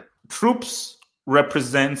go ahead. Troops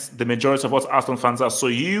represents the majority of what Arsenal fans are. So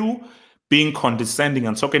you being condescending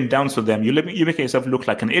and talking down to them, you make yourself look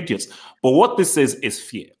like an idiot. But what this is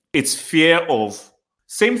fear. It's fear of,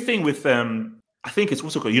 same thing with I think it's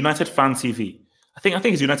also called United Fan TV. I think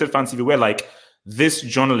it's United Fan TV, where like this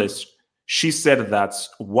journalist, she said that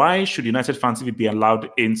why should United Fan TV be allowed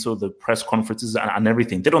into the press conferences and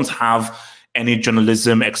everything? They don't have any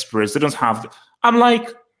journalism experience. They don't have. I'm like,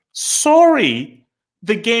 sorry,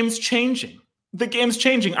 the game's changing.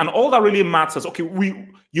 And all that really matters. Okay,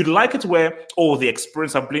 you'd like it where, the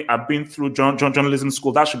experience I've been through journalism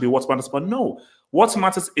school, that should be what matters. But no, what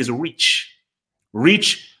matters is reach,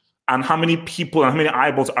 and how many people and how many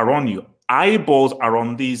eyeballs are on you. Eyeballs are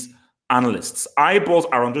on these analysts. Eyeballs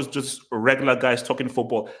are on just regular guys talking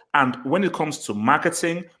football. And when it comes to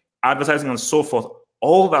marketing, advertising, and so forth,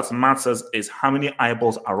 all that matters is how many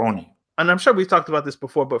eyeballs are on you. And I'm sure we've talked about this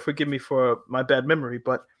before, but forgive me for my bad memory.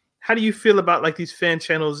 But how do you feel about like these fan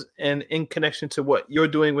channels and in connection to what you're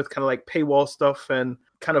doing with kind of like paywall stuff and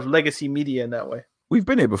kind of legacy media in that way? We've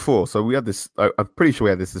been here before, so we had this. I'm pretty sure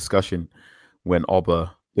we had this discussion when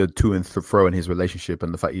Oba, the to and fro in his relationship,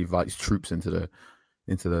 and the fact he invites Troops into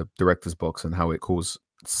the director's box and how it caused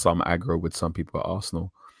some aggro with some people at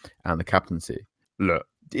Arsenal and the captaincy. Look,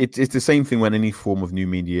 it's the same thing when any form of new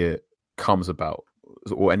media comes about,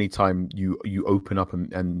 or anytime you open up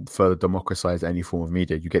and further democratize any form of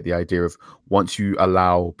media. You get the idea of once you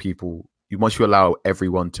allow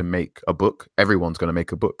everyone to make a book, everyone's going to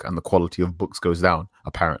make a book, and the quality of books goes down.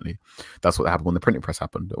 Apparently, that's what happened when the printing press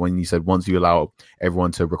happened. When you said once you allow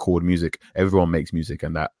everyone to record music, everyone makes music,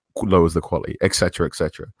 and that lowers the quality, etc.,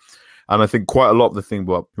 etc. And I think quite a lot of the thing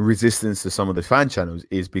about resistance to some of the fan channels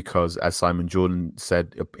is because, as Simon Jordan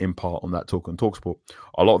said in part on that talk on TalkSport,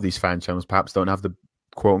 a lot of these fan channels perhaps don't have the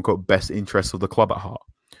quote unquote best interests of the club at heart.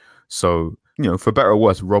 So, for better or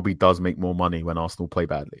worse, Robbie does make more money when Arsenal play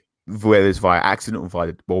badly, whether it's via accident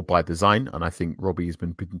or by design. And I think Robbie has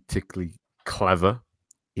been particularly clever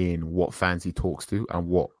in what fans he talks to and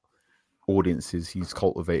what audiences he's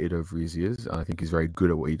cultivated over his years. And I think he's very good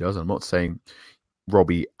at what he does. I'm not saying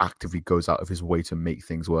Robbie actively goes out of his way to make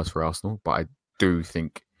things worse for Arsenal, but I do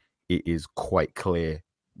think it is quite clear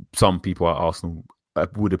some people at Arsenal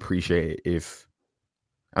would appreciate it if...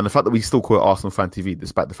 And the fact that we still call it Arsenal Fan TV,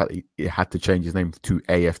 despite the fact that it had to change its name to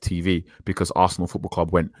AFTV because Arsenal Football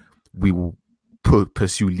Club went, we will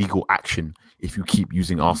pursue legal action if you keep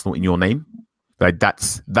using Arsenal in your name. Like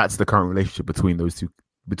that's the current relationship between those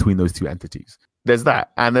two entities. There's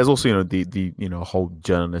that, and there's also the whole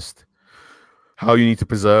journalist, how you need to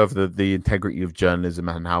preserve the integrity of journalism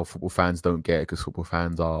and how football fans don't get it because football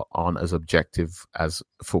fans aren't as objective as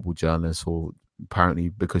football journalists, or apparently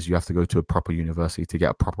because you have to go to a proper university to get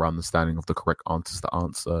a proper understanding of the correct answers to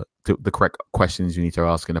answer to the correct questions you need to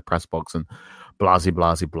ask in a press box and blah,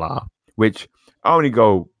 blah, blah, which I only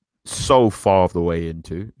go so far of the way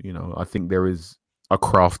into. I think there is a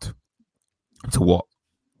craft to what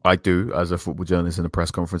I do as a football journalist in a press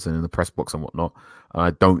conference and in the press box and whatnot. And I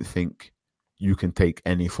don't think you can take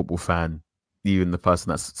any football fan, even the person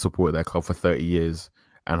that's supported their club for 30 years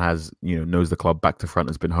and has, knows the club back to front,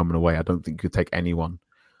 has been home and away. I don't think you could take anyone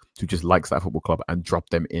who just likes that football club and drop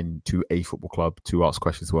them into a football club to ask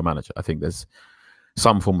questions to a manager. I think there's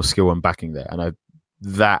some form of skill and backing there. And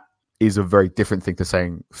that is a very different thing to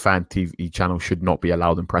saying fan TV channels should not be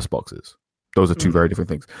allowed in press boxes. Those are two very different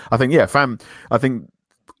things. I think, I think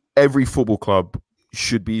every football club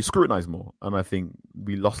should be scrutinized more. And I think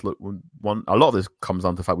we lost a lot of this comes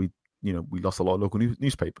down to the fact we lost a lot of local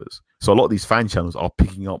newspapers. So a lot of these fan channels are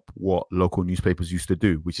picking up what local newspapers used to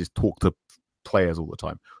do, which is talk to players all the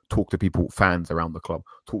time, talk to people, fans around the club,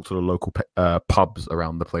 talk to the local pubs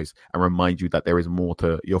around the place, and remind you that there is more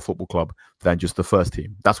to your football club than just the first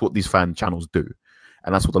team. That's what these fan channels do.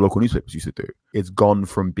 And that's what the local newspapers used to do. It's gone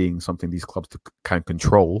from being something these clubs can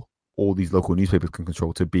control, all these local newspapers can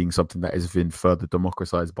control, to being something that has been further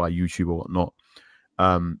democratized by YouTube or whatnot,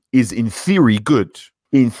 is in theory good.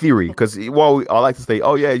 In theory, because while I like to say,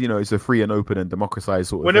 it's a free and open and democratized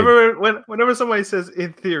sort of thing. Whenever somebody says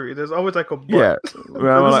in theory, there's always like a but. Yeah.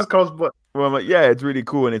 This is called but. Well, I'm like, yeah, it's really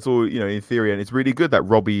cool. And it's all, in theory. And it's really good that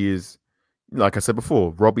Robbie is, like I said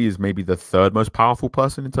before, Robbie is maybe the third most powerful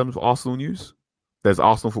person in terms of Arsenal news. There's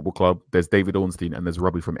Arsenal Football Club, there's David Ornstein, and there's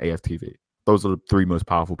Robbie from AFTV. Those are the three most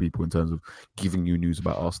powerful people in terms of giving you news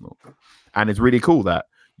about Arsenal. And it's really cool that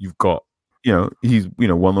you've got, he's, one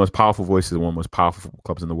of the most powerful voices and one of the most powerful football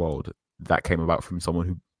clubs in the world. That came about from someone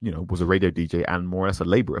who, was a radio DJ and more or less a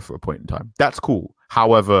laborer for a point in time. That's cool.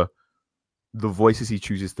 However, the voices he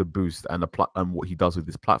chooses to boost and what he does with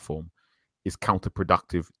this platform is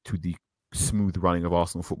counterproductive to the smooth running of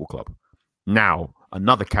Arsenal Football Club. Now,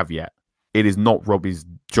 another caveat. It is not Robbie's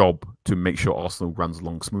job to make sure Arsenal runs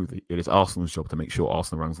along smoothly. It is Arsenal's job to make sure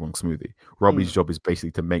Arsenal runs along smoothly. Robbie's job is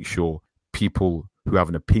basically to make sure people who have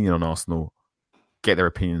an opinion on Arsenal get their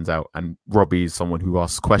opinions out. And Robbie is someone who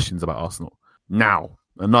asks questions about Arsenal. Now,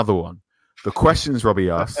 another one. The questions Robbie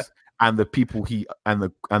asks and the people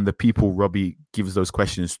the people Robbie gives those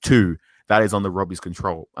questions to, that is under Robbie's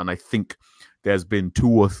control. And I think there's been 2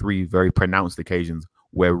 or 3 very pronounced occasions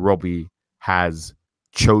where Robbie has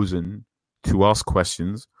chosen to ask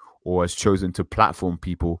questions or has chosen to platform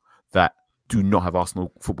people that do not have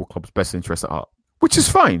Arsenal Football Club's best interests at heart, which is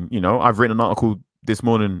fine. I've written an article this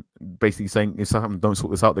morning basically saying if Southampton don't sort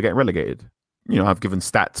this out, they're getting relegated. I've given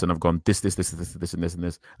stats and I've gone this, and this, and this, and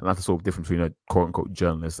this. And that's the sort of difference between a quote-unquote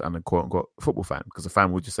journalist and a quote-unquote football fan. Because a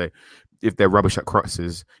fan would just say, if they're rubbish at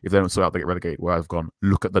crosses, if they don't sort out, they get relegated. Where I've gone,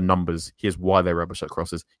 look at the numbers. Here's why they're rubbish at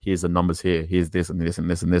crosses. Here's the numbers here. Here's this, and this, and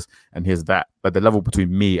this, and this. And here's that. But the level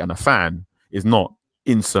between me and a fan is not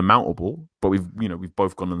insurmountable. But we've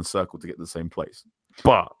both gone in a circle to get to the same place.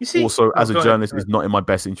 But also, as a journalist, it's not in my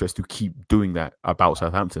best interest to keep doing that about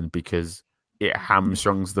Southampton because it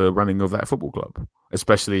hamstrings the running of that football club,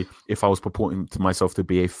 especially if I was purporting to myself to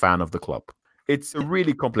be a fan of the club. It's a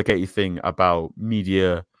really complicated thing about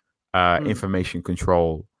media, information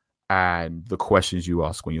control, and the questions you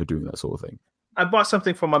ask when you're doing that sort of thing. I bought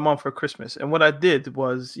something for my mom for Christmas, and what I did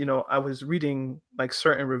was, I was reading like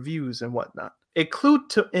certain reviews and whatnot. It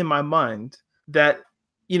clued in my mind that,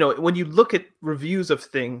 when you look at reviews of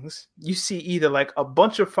things, you see either like a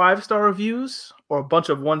bunch of 5-star reviews or a bunch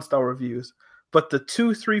of 1-star reviews. But the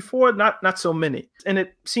 2, 3, 4, not so many. And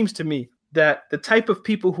it seems to me that the type of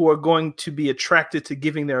people who are going to be attracted to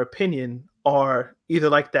giving their opinion are either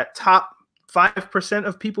like that top 5%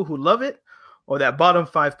 of people who love it, or that bottom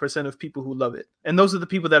 5% of people who love it. And those are the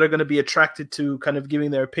people that are going to be attracted to kind of giving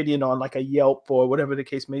their opinion on like a Yelp or whatever the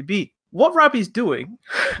case may be. What Robbie's doing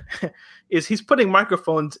is he's putting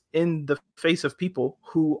microphones in the face of people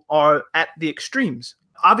who are at the extremes.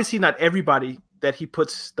 Obviously, not everybody that he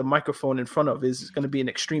puts the microphone in front of is going to be an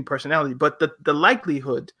extreme personality, but the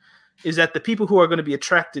likelihood is that the people who are going to be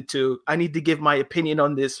attracted to, I need to give my opinion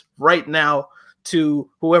on this right now to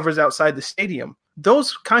whoever's outside the stadium.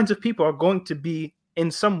 Those kinds of people are going to be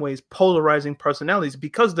in some ways polarizing personalities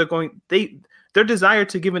because their desire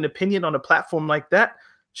to give an opinion on a platform like that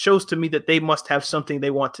shows to me that they must have something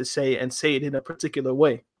they want to say and say it in a particular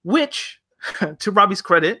way, which to Robbie's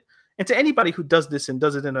credit, and to anybody who does this and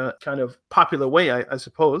does it in a kind of popular way, I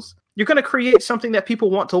suppose, you're going to create something that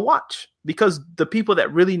people want to watch because the people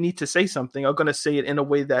that really need to say something are going to say it in a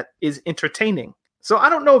way that is entertaining. So I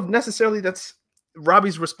don't know if necessarily that's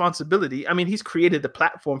Robbie's responsibility. I mean, he's created the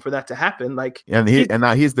platform for that to happen. Like, and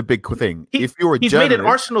now here's the big thing: if you're he's made an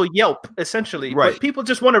Arsenal Yelp essentially, right? But people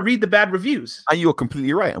just want to read the bad reviews. And you're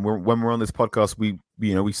completely right. And when we're on this podcast, we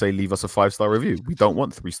say leave us a 5-star review. We don't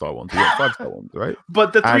want 3-star ones. We want 5-star ones, right?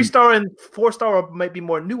 But the 3-star and 4-star might be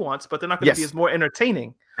more nuanced, but they're not going to be as more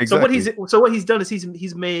entertaining. Exactly. So what he's done is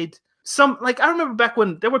he's made some, like, I remember back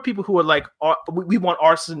when there were people who were like, we want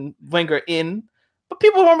Arsene Wenger in. But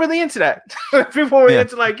people weren't really into that. People were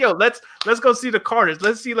into like, yo, let's go see the Carters.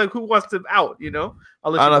 Let's see like who wants them out,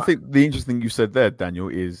 I think the interesting thing you said there, Daniel,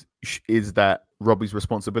 is that Robbie's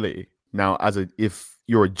responsibility. Now, if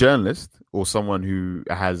you're a journalist or someone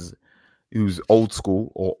who's old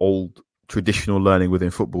school or old traditional learning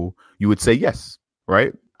within football, you would say yes,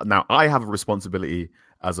 right? Now, I have a responsibility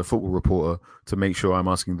as a football reporter to make sure I'm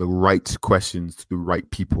asking the right questions to the right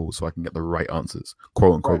people so I can get the right answers,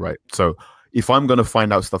 quote unquote, right? So if I'm going to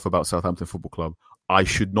find out stuff about Southampton Football Club, I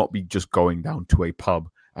should not be just going down to a pub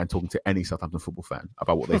and talking to any Southampton football fan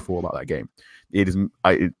about what they thought about that game. It's in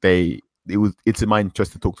my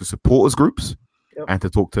interest to talk to supporters groups and to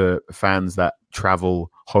talk to fans that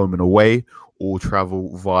travel home and away or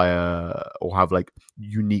travel via or have like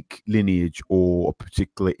unique lineage or a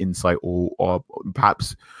particular insight or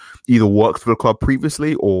perhaps either worked for the club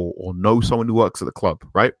previously or know someone who works at the club,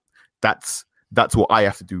 right? That's what I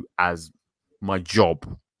have to do as my job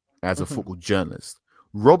as a football journalist.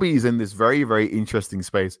 Robbie is in this very, very interesting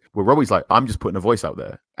space where Robbie's like, I'm just putting a voice out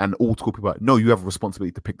there. And all school people are like, no, you have a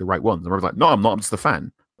responsibility to pick the right ones. And Robbie's like, no, I'm not. I'm just a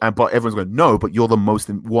fan. But everyone's going, no, but you're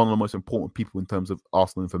one of the most important people in terms of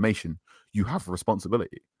Arsenal information. You have a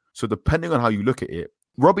responsibility. So depending on how you look at it,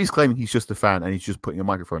 Robbie's claiming he's just a fan and he's just putting a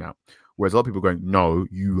microphone out. Whereas a lot of people are going, no,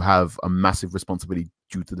 you have a massive responsibility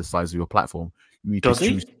due to the size of your platform. You need to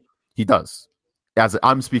choose. He does. This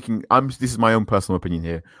is my own personal opinion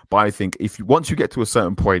here, but I think once you get to a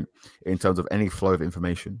certain point in terms of any flow of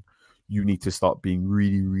information, you need to start being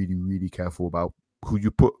really, really, really careful about who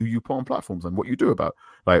you put on platforms and what you do about.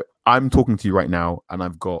 Like, I'm talking to you right now, and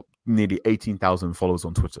I've got nearly 18,000 followers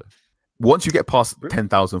on Twitter. Once you get past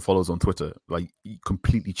 10,000 followers on Twitter, like, it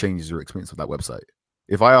completely changes your experience of that website.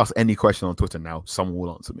 If I ask any question on Twitter now, someone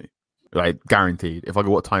will answer me, like, guaranteed. If I go,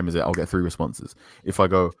 what time is it? I'll get 3 responses. If I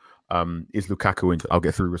go, is Lukaku injured? I'll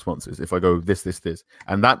get 3 responses. If I go this,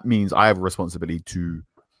 and that means I have a responsibility to,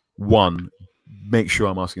 one, make sure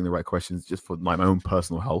I'm asking the right questions just for my own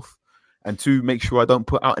personal health, and 2, make sure I don't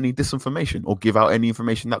put out any disinformation or give out any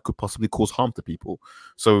information that could possibly cause harm to people.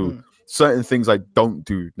 So certain things I don't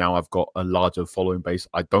do now. I've got a larger following base.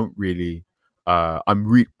 I don't really.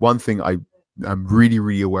 One thing I'm really,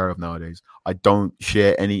 really aware of nowadays. I don't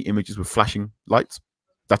share any images with flashing lights.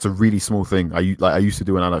 That's a really small thing. I used to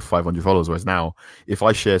do when I had like 500 followers, whereas now, if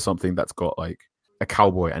I share something that's got like a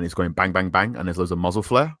cowboy and it's going bang, bang, bang, and there's loads of muzzle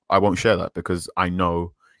flare, I won't share that because I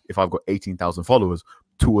know if I've got 18,000 followers,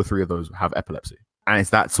 2 or 3 of those have epilepsy. And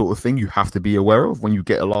it's that sort of thing you have to be aware of when you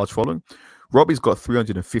get a large following. Robbie's got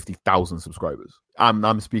 350,000 subscribers.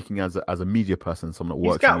 I'm speaking as a media person, someone that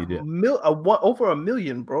works in media. Over 1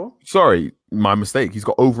 million, bro. Sorry, my mistake. He's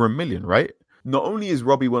got over 1 million, right? Not only is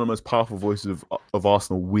Robbie one of the most powerful voices of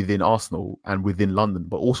Arsenal within Arsenal and within London,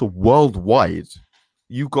 but also worldwide.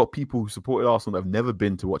 You've got people who supported Arsenal that have never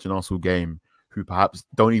been to watch an Arsenal game, who perhaps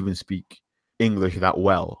don't even speak English that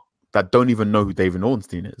well, that don't even know who David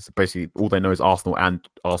Ornstein is. Basically, all they know is Arsenal and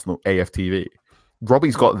Arsenal AFTV.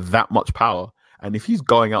 Robbie's got that much power. And if he's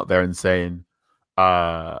going out there and saying,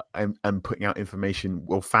 and putting out information,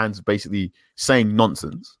 well, fans basically saying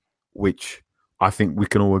nonsense, which I think we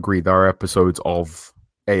can all agree there are episodes of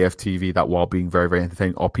AFTV that, while being very, very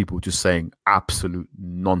entertaining, are people just saying absolute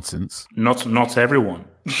nonsense. Not everyone.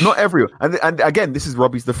 Not everyone, and again, this is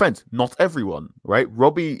Robbie's defense. Not everyone, right?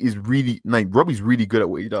 Robbie's really good at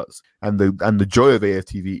what he does, and the joy of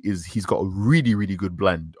AFTV is he's got a really, really good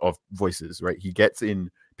blend of voices, right? He gets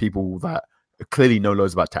in people that clearly know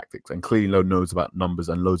loads about tactics and clearly knows about numbers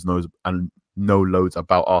and know loads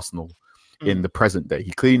about Arsenal in the present day.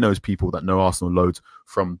 He clearly knows people that know Arsenal loads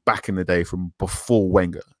from back in the day, from before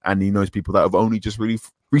Wenger, and he knows people that have only just really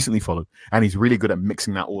recently followed, and he's really good at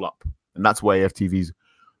mixing that all up, and that's why AFTV's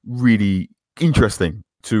really interesting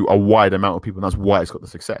to a wide amount of people, and that's why it's got the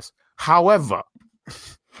success. However,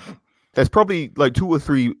 there's probably like 2 or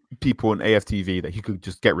 3 people in AFTV that you could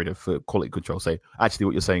just get rid of for quality control. Say, actually,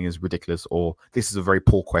 what you're saying is ridiculous, or this is a very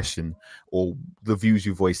poor question, or the views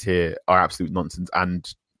you voice here are absolute nonsense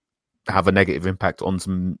and have a negative impact on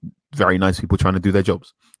some very nice people trying to do their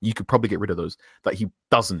jobs. You could probably get rid of those that he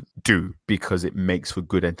doesn't do because it makes for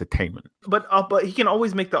good entertainment. But he can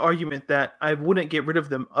always make the argument that I wouldn't get rid of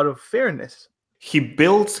them out of fairness. He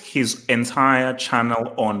built his entire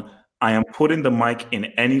channel on, I am putting the mic in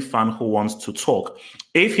any fan who wants to talk.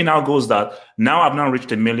 If he now goes that, now I've now reached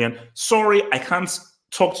 1 million. Sorry, I can't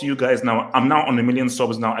talk to you guys now. I'm now on 1 million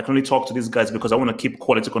subs now. I can only talk to these guys because I want to keep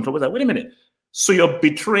quality control. But like, wait a minute. So you're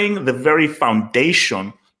betraying the very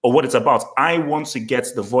foundation of what it's about. I want to get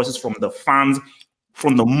the voices from the fans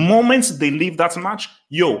from the moment they leave that match.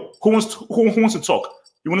 Yo, who wants to talk?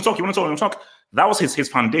 You want to talk? You want to talk? You want to talk? That was his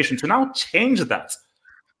foundation. To now change that,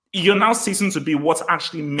 you're now ceasing to be what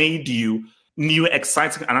actually made you new,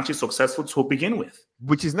 exciting, and actually successful to begin with.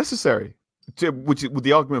 Which is necessary. Which with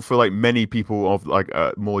the argument for like many people of like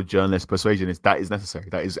more journalist persuasion is that is necessary.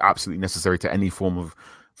 That is absolutely necessary to any form of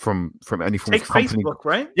from any form Take of company. Facebook,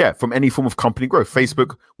 right? Yeah, from any form of company growth.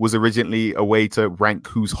 Facebook was originally a way to rank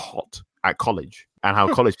who's hot at college and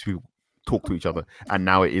how college people talk to each other. And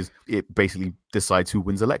now it basically decides who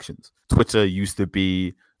wins elections. Twitter used to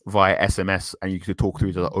be via SMS and you could talk to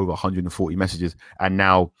each other over 140 messages. And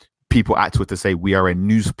now people at Twitter say we are a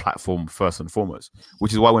news platform first and foremost,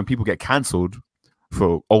 which is why when people get cancelled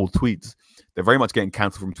for old tweets, they're very much getting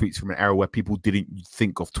cancelled from tweets from an era where people didn't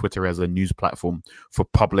think of Twitter as a news platform for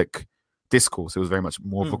public discourse. It was very much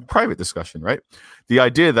more of a private discussion, right? The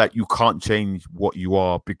idea that you can't change what you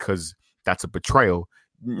are because that's a betrayal.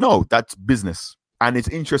 No, that's business. And it's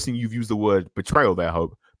interesting you've used the word betrayal there,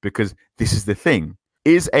 Hope, because this is the thing.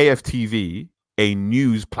 Is AFTV a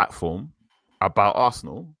news platform about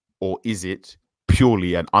Arsenal, or is it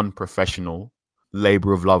purely an unprofessional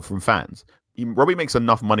labor of love from fans? Robbie makes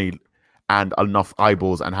enough money and enough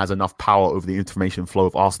eyeballs and has enough power over the information flow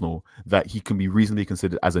of Arsenal that he can be reasonably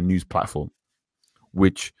considered as a news platform,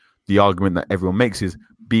 which the argument that everyone makes is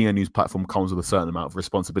being a news platform comes with a certain amount of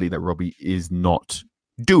responsibility that Robbie is not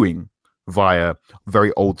doing via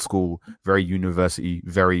very old school, very university,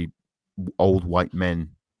 very old white men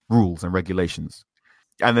rules and regulations.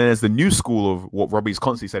 And then there's the new school of what Robbie's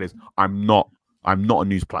constantly said is, I'm not a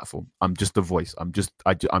news platform. I'm just a voice. I'm just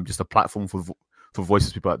a platform for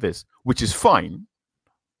voices, people like this, which is fine,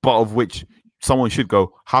 but of which someone should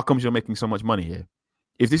go, how comes you're making so much money here?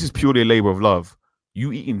 If this is purely a labor of love,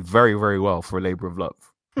 you eating very, very well for a labor of love,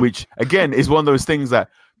 which again is one of those things that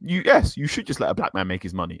you should just let a black man make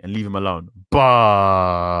his money and leave him alone.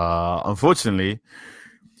 But unfortunately,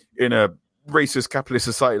 in a racist capitalist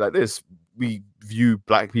society like this, we view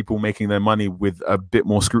black people making their money with a bit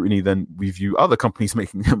more scrutiny than we view other companies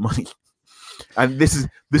making their money. And this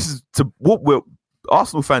is to what we're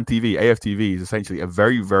Arsenal Fan TV, AFTV, is essentially a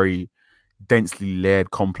very, very densely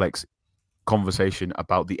layered, complex conversation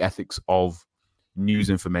about the ethics of news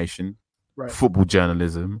information, right, football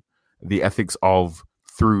journalism, the ethics of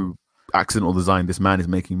through accidental design, this man is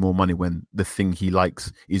making more money when the thing he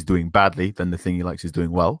likes is doing badly than the thing he likes is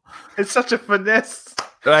doing well. It's such a finesse.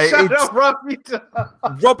 Shout out Robbie.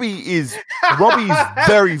 Robbie is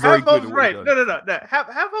very, very good. Right. No.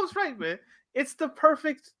 Half-Hope's right, man. It's the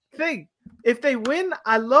perfect thing. If they win,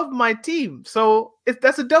 I love my team. So if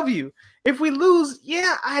that's a W. If we lose,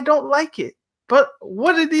 yeah, I don't like it. But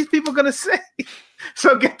what are these people going to say?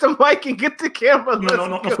 So get the mic and get the camera.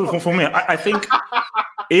 No. For me, I think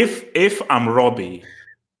if I'm Robbie,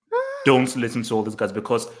 don't listen to all these guys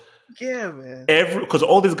because man. Because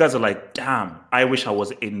all these guys are like, damn, I wish I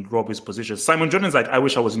was in Robbie's position. Simon Jordan's like, I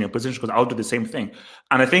wish I was in your position because I'll do the same thing.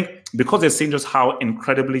 And I think because they're seeing just how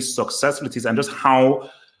incredibly successful it is and just how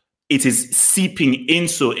it is seeping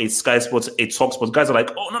into a Sky Sports, a Talk Sports, guys are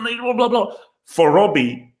like, oh, no, blah, blah, blah. For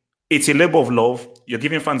Robbie, it's a labor of love. You're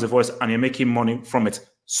giving fans a voice and you're making money from it.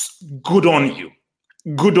 Good on you.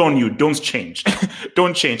 Good on you. Don't change.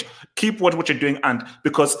 Don't change. Keep what you're doing. And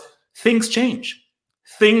because things change.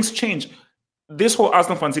 this whole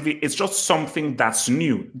Arsenal Fan TV is just something that's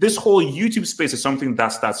new. This whole YouTube space is something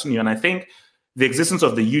that's new. And I think the existence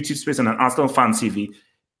of the YouTube space and an Arsenal Fan TV,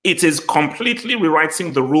 it is completely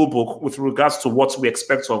rewriting the rule book with regards to what we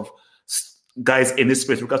expect of guys in this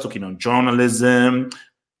space, with regards to journalism,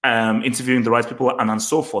 interviewing the right people, and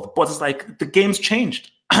so forth. But it's like the game's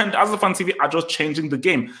changed. And Arsenal Fan TV are just changing the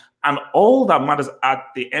game. And all that matters at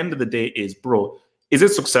the end of the day is, bro, is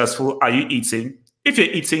it successful? Are you eating? If you're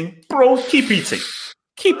eating, bro, keep eating.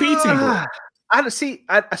 Keep eating, bro. I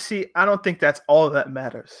don't think that's all that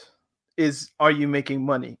matters. Is, are you making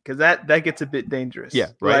money? Because that gets a bit dangerous. Yeah,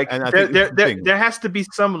 right. Like, and there has to be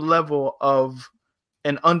some level of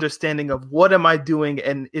an understanding of what am I doing,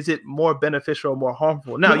 and is it more beneficial or more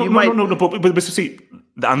harmful? Now but see,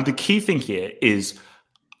 and the key thing here is,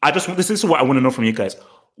 this is what I want to know from you guys.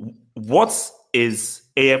 What is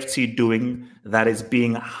AFT doing that is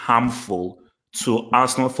being harmful to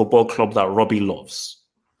Arsenal Football Club that Robbie loves?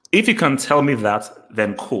 If you can tell me that,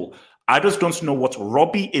 then cool. I just don't know what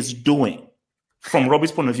Robbie is doing from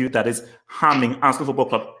Robbie's point of view that is harming Arsenal Football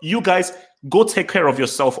Club. You guys go take care of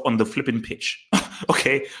yourself on the flipping pitch.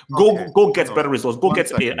 Okay? Go get better results. Go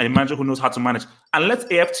get a manager who knows how to manage. And let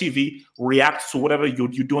AFTV react to whatever you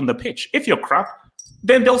do on the pitch. If you're crap,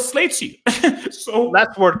 then they'll slate you. So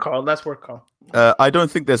that's word call. I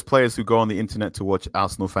don't think there's players who go on the internet to watch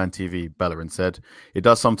Arsenal Fan TV, Bellerin said. It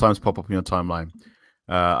does sometimes pop up on your timeline.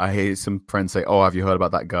 I hear some friends say, oh, have you heard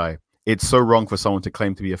about that guy? It's so wrong for someone to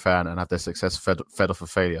claim to be a fan and have their success fed off of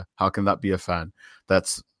failure. How can that be a fan?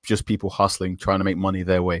 That's just people hustling, trying to make money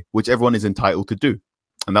their way, which everyone is entitled to do.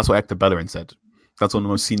 And that's what Hector Bellerin said. That's one of the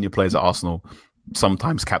most senior players at Arsenal,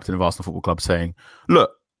 sometimes captain of Arsenal Football Club, saying,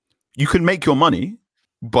 look, you can make your money,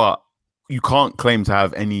 but you can't claim to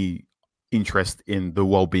have any interest in the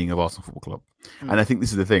well-being of Arsenal Football Club. And I think this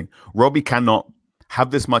is the thing. Robbie cannot have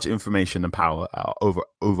this much information and power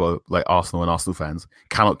over like Arsenal and Arsenal fans,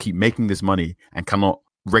 cannot keep making this money and cannot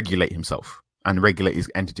regulate himself and regulate his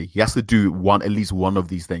entity. He has to do at least one of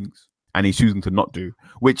these things, and he's choosing to not do,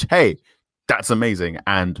 which, hey, that's amazing.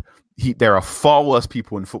 And there are far worse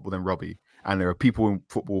people in football than Robbie, and there are people in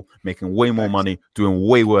football making way more money, doing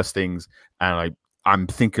way worse things. And I'm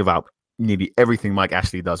thinking about nearly everything Mike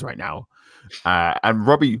Ashley does right now. And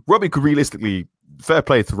Robbie could realistically, fair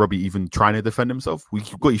play to Robbie, even trying to defend himself.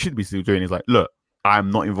 What you should be still doing is like, look,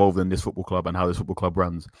 I'm not involved in this football club and how this football club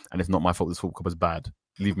runs, and it's not my fault this football club is bad.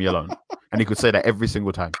 Leave me alone. And he could say that every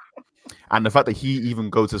single time. And the fact that he even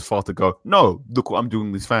goes as far to go, no, look what I'm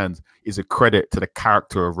doing with these fans, is a credit to the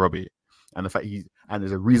character of Robbie. And the fact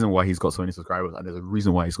there's a reason why he's got so many subscribers, and there's a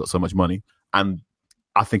reason why he's got so much money. And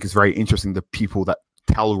I think it's very interesting the people that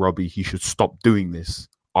tell Robbie he should stop doing this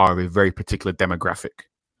are a very particular demographic,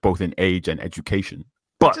 both in age and education.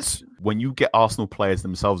 But when you get Arsenal players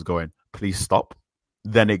themselves going, please stop,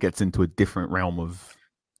 then it gets into a different realm of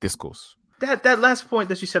discourse. That last point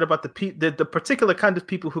that you said about the particular kind of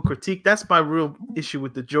people who critique, that's my real issue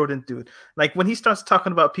with the Jordan dude. Like when he starts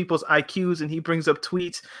talking about people's IQs and he brings up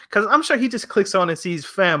tweets, because I'm sure he just clicks on and sees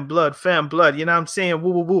fan blood, you know what I'm saying?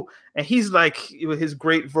 Woo, woo, woo. And he's like, with his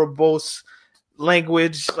great verbose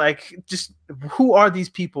language, like, just who are these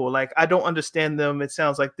people? Like, I don't understand them. It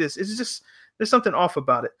sounds like this. It's just, there's something off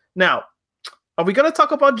about it. Now, are we going to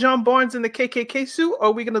talk about John Barnes and the KKK suit, or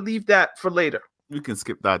are we going to leave that for later? We can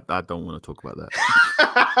skip that. I don't want to talk about that.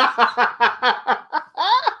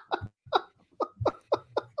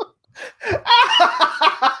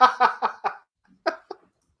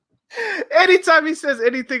 Anytime he says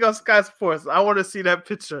anything on Sky Sports, I want to see that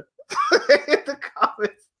picture in the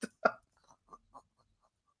comments.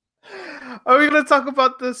 Are we going to talk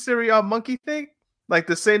about the Syria monkey thing? Like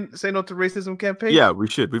the say no to racism campaign? Yeah, we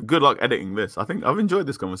should. Good luck editing this. I think I've enjoyed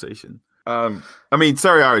this conversation. I mean,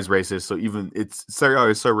 Serie A is racist, so Serie A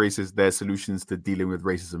is so racist, their solutions to dealing with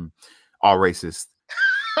racism are racist.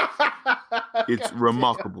 It's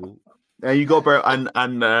remarkable. And you got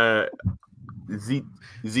Zeets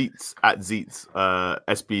at Zeets,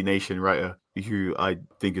 SB Nation writer, who I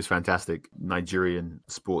think is fantastic, Nigerian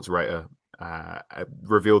sports writer.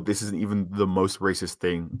 Revealed this isn't even the most racist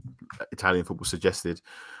thing Italian football suggested.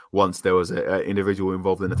 Once there was an individual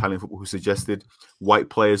involved in Italian football who suggested white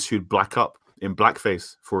players should black up in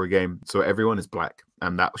blackface for a game, so everyone is black,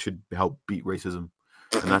 and that should help beat racism.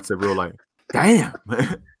 And that's a real, like, damn.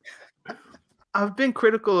 I've been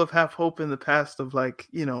critical of Half Hope in the past of, like,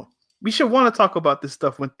 you know, we should want to talk about this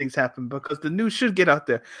stuff when things happen, because the news should get out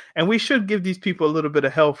there, and we should give these people a little bit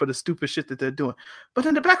of hell for the stupid shit that they're doing. But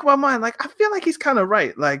in the back of my mind, like, I feel like he's kind of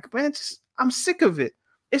right. Like, man, I'm sick of it.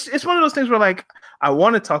 it's one of those things where like I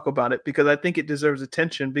want to talk about it because I think it deserves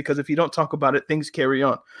attention, because if you don't talk about it, things carry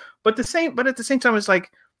on. But at the same time, it's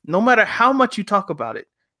like no matter how much you talk about it,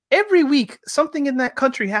 every week something in that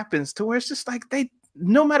country happens to where it's just like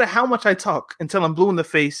no matter how much I talk until I'm blue in the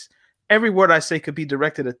face, every word I say could be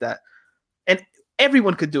directed at that. And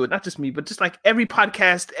everyone could do it, not just me, but just like every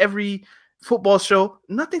podcast, every football show,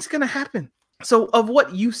 nothing's going to happen. So of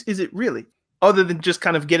what use is it really, other than just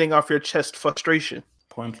kind of getting off your chest frustration?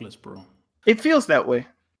 Pointless, bro. It feels that way.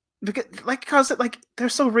 Because, like they're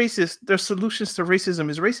so racist. Their solutions to racism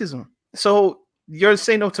is racism. So your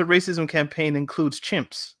Say No to Racism campaign includes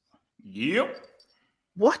chimps. Yep.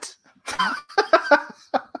 What?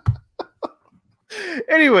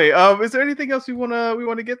 Anyway, is there anything else we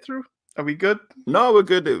wanna get through? Are we good? No, we're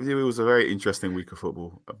good. It was a very interesting week of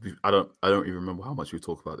football. I don't even remember how much we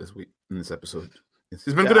talked about this week in this episode. It's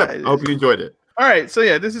been good. I hope you enjoyed it. All right, so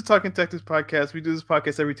yeah, this is Talking Tactics Podcast. We do this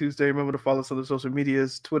podcast every Tuesday. Remember to follow us on the social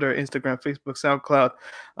medias: Twitter, Instagram, Facebook, SoundCloud.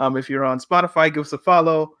 If you're on Spotify, give us a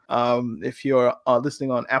follow. If you're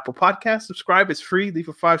listening on Apple Podcasts, subscribe. It's free. Leave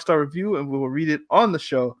a 5-star review, and we will read it on the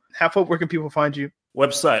show. Have Hope, where can people find you?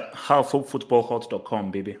 Website,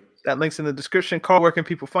 halfhopefootballhot.com, baby. That link's in the description. Carl, where can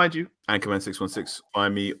people find you? Anchorman616.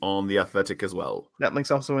 Find me on The Athletic as well. That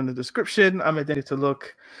link's also in the description. I'm at Danny to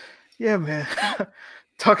Look. Yeah, man.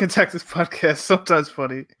 Talking Tactics Podcast. Sometimes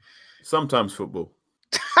funny. Sometimes football.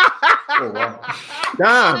 Oh, wow.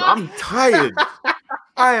 Damn, I'm tired.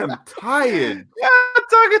 I am tired. Yeah,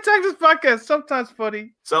 Talking Tactics Podcast. Sometimes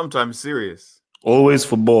funny. Sometimes serious. Always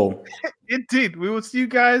football. Indeed. We will see you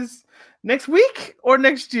guys next week or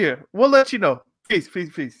next year. We'll let you know. Peace.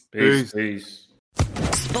 Peace.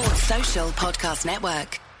 Sports Social Podcast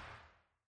Network.